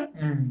mwaka.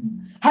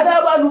 Hari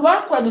abantu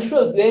bakoraga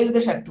inshuro zirenze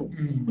 3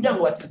 kugira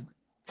ngo batizwe.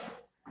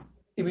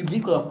 Ibi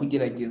byitwa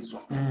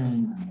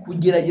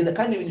kugerageza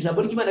kandi ibintu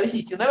ijambo ry'Imana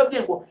bishyikira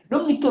n'ababwiye ngo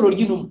no mu itorero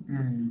ry'intumwa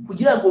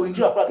kugira ngo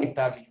winjire akora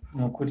interview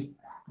n'ukuri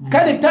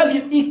kandi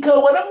interview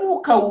ikabona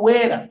mwuka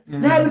wera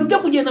nta bintu byo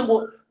kugenda ngo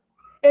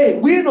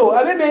ngwino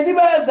abemeye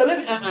nibaza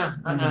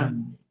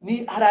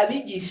ni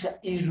arabigisha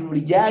ijuru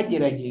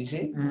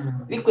ryagerageje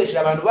rikoresheje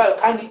abantu bayo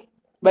kandi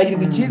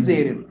bagirwa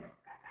icyizere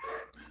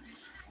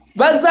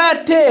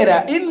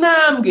bazatera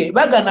intambwe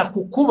bagana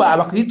ku kuba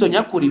abakristo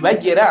nyakuri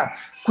bagera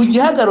ku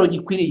gihagararo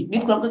gikwiriye.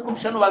 Nitwambwe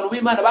kumfisha no bantu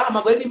b'Imana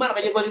bahamagaye n'Imana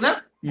bagerwa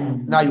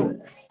nayo.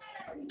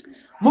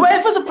 Mu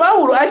Efeso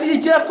Pawulo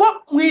ashyigikira ko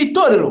mu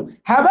itorero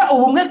haba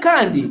ubumwe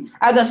kandi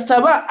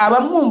agasaba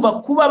abamwumva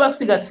kuba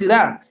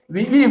basigasira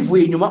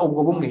bivuye inyuma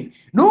ubwo bumwe.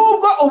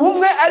 Nubwo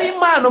ubumwe ari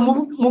impano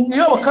mu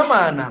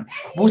iyobokamana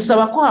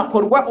busaba ko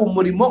hakorwa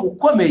umurimo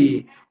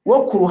ukomeye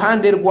wo ku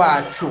ruhande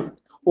rwacu.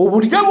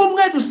 Uburyo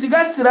bumwe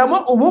dusigasiramo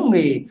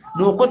ubumwe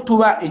nuko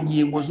tuba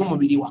ingingo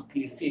z'umubiri wa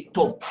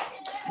KRISTO.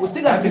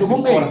 Gusigasira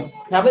ubumwe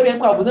ntabwo biye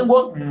kwavuze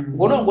ngo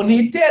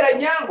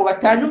niteranya ngo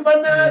batanyumva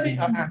nabi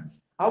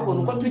ahubwo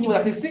nuko tunyibura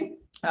KRISTO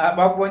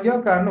babonye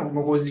akantu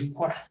ngo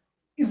zikora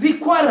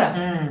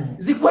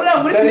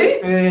muri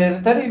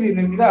zitari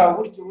ibintu biraho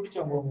buryo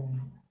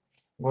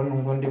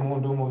ngo ndi mu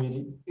mubiri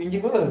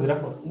ingingo zose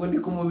zirakora ngo ndi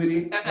ku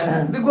mubiri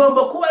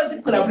zigomba kuba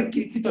zikora muri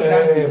KRISTO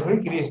kandi muri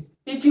KRISTO.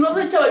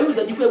 Ikibazo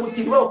cy'abayuda gikwiye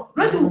gutirwaho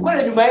none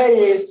gukora nyuma ya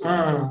Yesu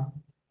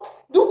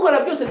dukora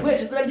byose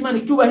guhesha izina ry'Imana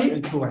icyubahiro.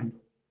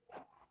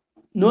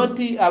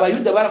 Noti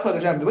abayuda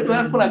barakoraga jambo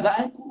barakoraga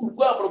ariko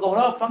urwabo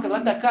rugahora abapfakazi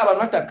bataka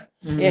abantu bataka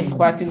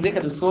twatinze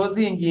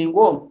kadusoza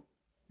ingingo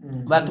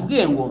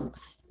batubwiye ngo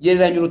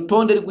gereranya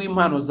urutonde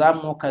rw'impano za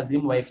mwuka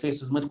ziri mu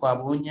Baefeso zimwe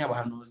twabonye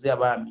abahanuzi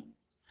abami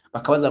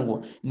bakabaza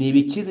ngo ni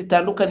ibiki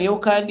zitandukaniyeho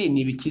kandi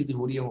ni ibiki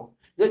zihuriyeho.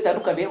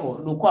 Zitandukaniyeho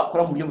ni uko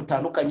akora mu buryo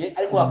butandukanye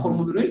ariko akora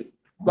umubiri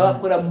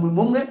bakora mu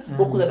mumwe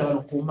wo kuzana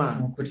abantu ku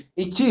Mana.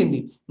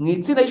 Ikindi mu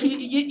itsinda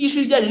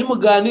y'ishuri ryanyu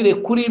nimuganire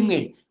kuri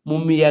imwe mu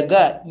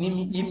miyaga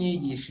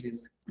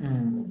y'imyigishirize.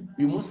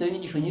 Uyu munsi hari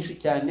inyigisho nyinshi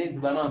cyane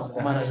zibana ku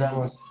Mana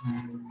jambo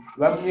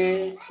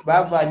bamwe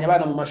bavanye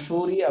abana mu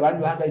mashuri,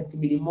 abandi bahagaritse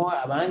imirimo,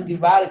 abandi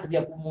baretse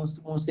kujya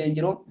mu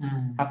nsengero.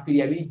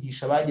 Hakwiriye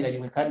abigisha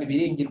bagiranywe kandi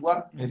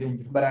biringirwa,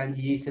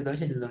 barangiye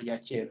isezerano rya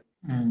kera.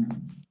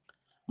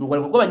 Mu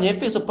rwandiko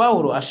rw'Abanyefeso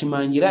Pawulo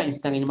ashimangira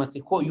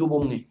insanganyamatsiko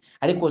y'ubumwe.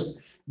 Ariko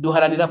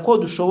duharanira ko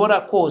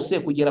dushobora kose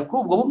kugera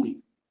kuri ubwo bumwe.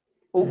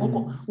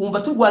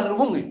 Wumva turwanira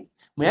ubumwe?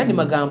 Mu yandi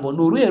magambo,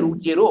 ni uruhe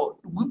rugero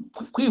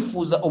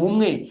kwifuza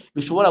ubumwe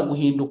bishobora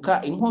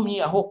guhinduka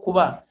inkomyi aho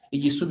kuba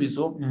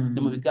igisubizo?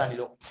 Ni mu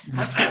biganiro.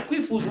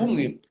 Kwifuza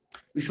ubumwe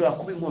bishobora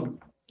kuba inkomyi.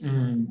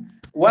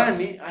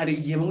 Wani, hari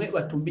igihe bamwe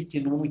batumva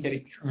ikintu ubumwe icyo ari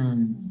cyo.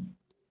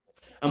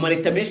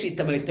 Amaleta menshi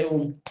yita amaleta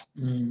y'ubumwe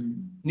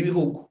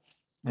n'ibihugu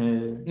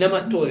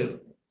n'amatorero,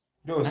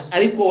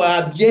 ariko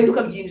wabyenda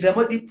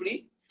ukabyinjiramo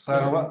deeply,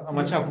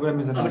 amacakubiri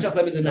ameze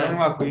nabi.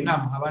 Mwakora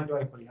inama abandi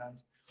bayikora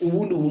hanze.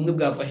 Ubundi ubumwe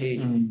bwava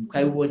hehe?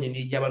 Twabibonye ni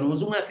igihe abantu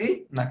bunze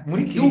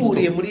umwe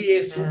duhuriye muri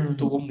Yesu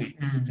tubumwe.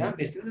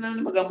 Jambe sinzi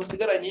n'andi magambo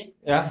usigaranye,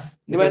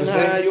 niba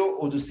ntayo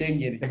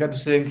udusengere. Reka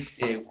dusenge.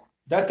 Yego.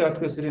 Data wa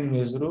twese uri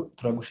mu ijuru,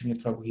 turagushimye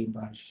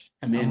turaguhimbaje.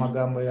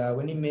 Amagambo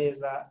yawe ni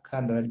meza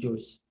kandi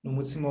araryoshye, ni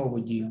umutsima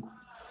w'ubugingo.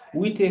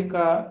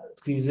 Uwiteka,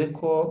 twize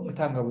ko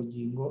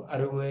mutangabugingo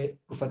ari we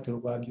rufatiro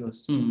rwa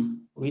byose.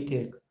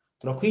 Uwiteka,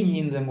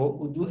 turakwinginze ngo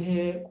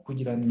uduhe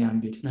kugira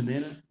nyambere.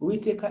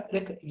 Uwiteka,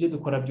 reka ibyo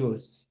dukora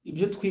byose,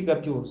 ibyo twiga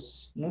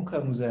byose,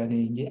 Mwuka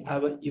Muziranenge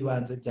aba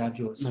ibanze bya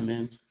byose.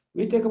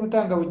 Uwiteka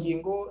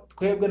mutangabugingo,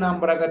 twebwe nta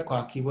mbaraga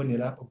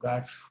twakibonera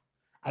ubwacu,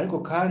 ariko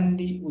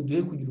kandi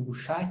uduhe kugira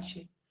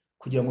ubushake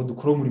kugira ngo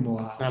dukore umurimo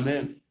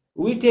wawe.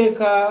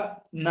 Uwiteka,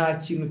 nta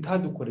kintu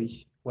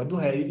utadukoreye.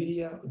 Waduhaye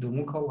bibiriya, uduha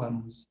umwuka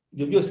w'ubuhanuzi.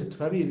 Ibyo byose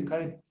turabizi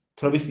kandi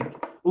turabifite.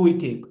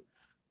 Uwiteka,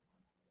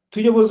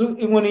 tuyoboze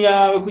inkoni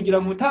yawe kugira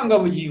ngo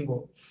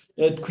mutangabugingo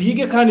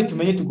twige kandi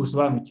tumenye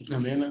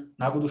tugusobanukirwe.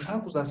 Ntabwo dushaka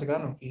kuzasiga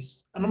hano ku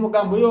isi. Ano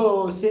magambo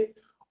yose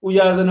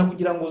uyazana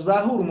kugira ngo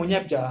uzahure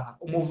umunyabyaha,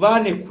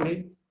 umuvane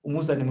kure,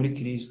 umuzane muri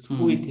Kristo.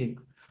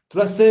 Uwiteka,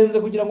 turasenze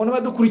kugira ngo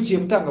n'abadukurikiye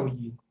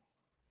mutangabugingo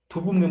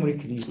tube umwe muri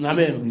Kristo.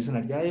 Mu izina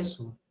rya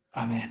Yesu,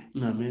 amen.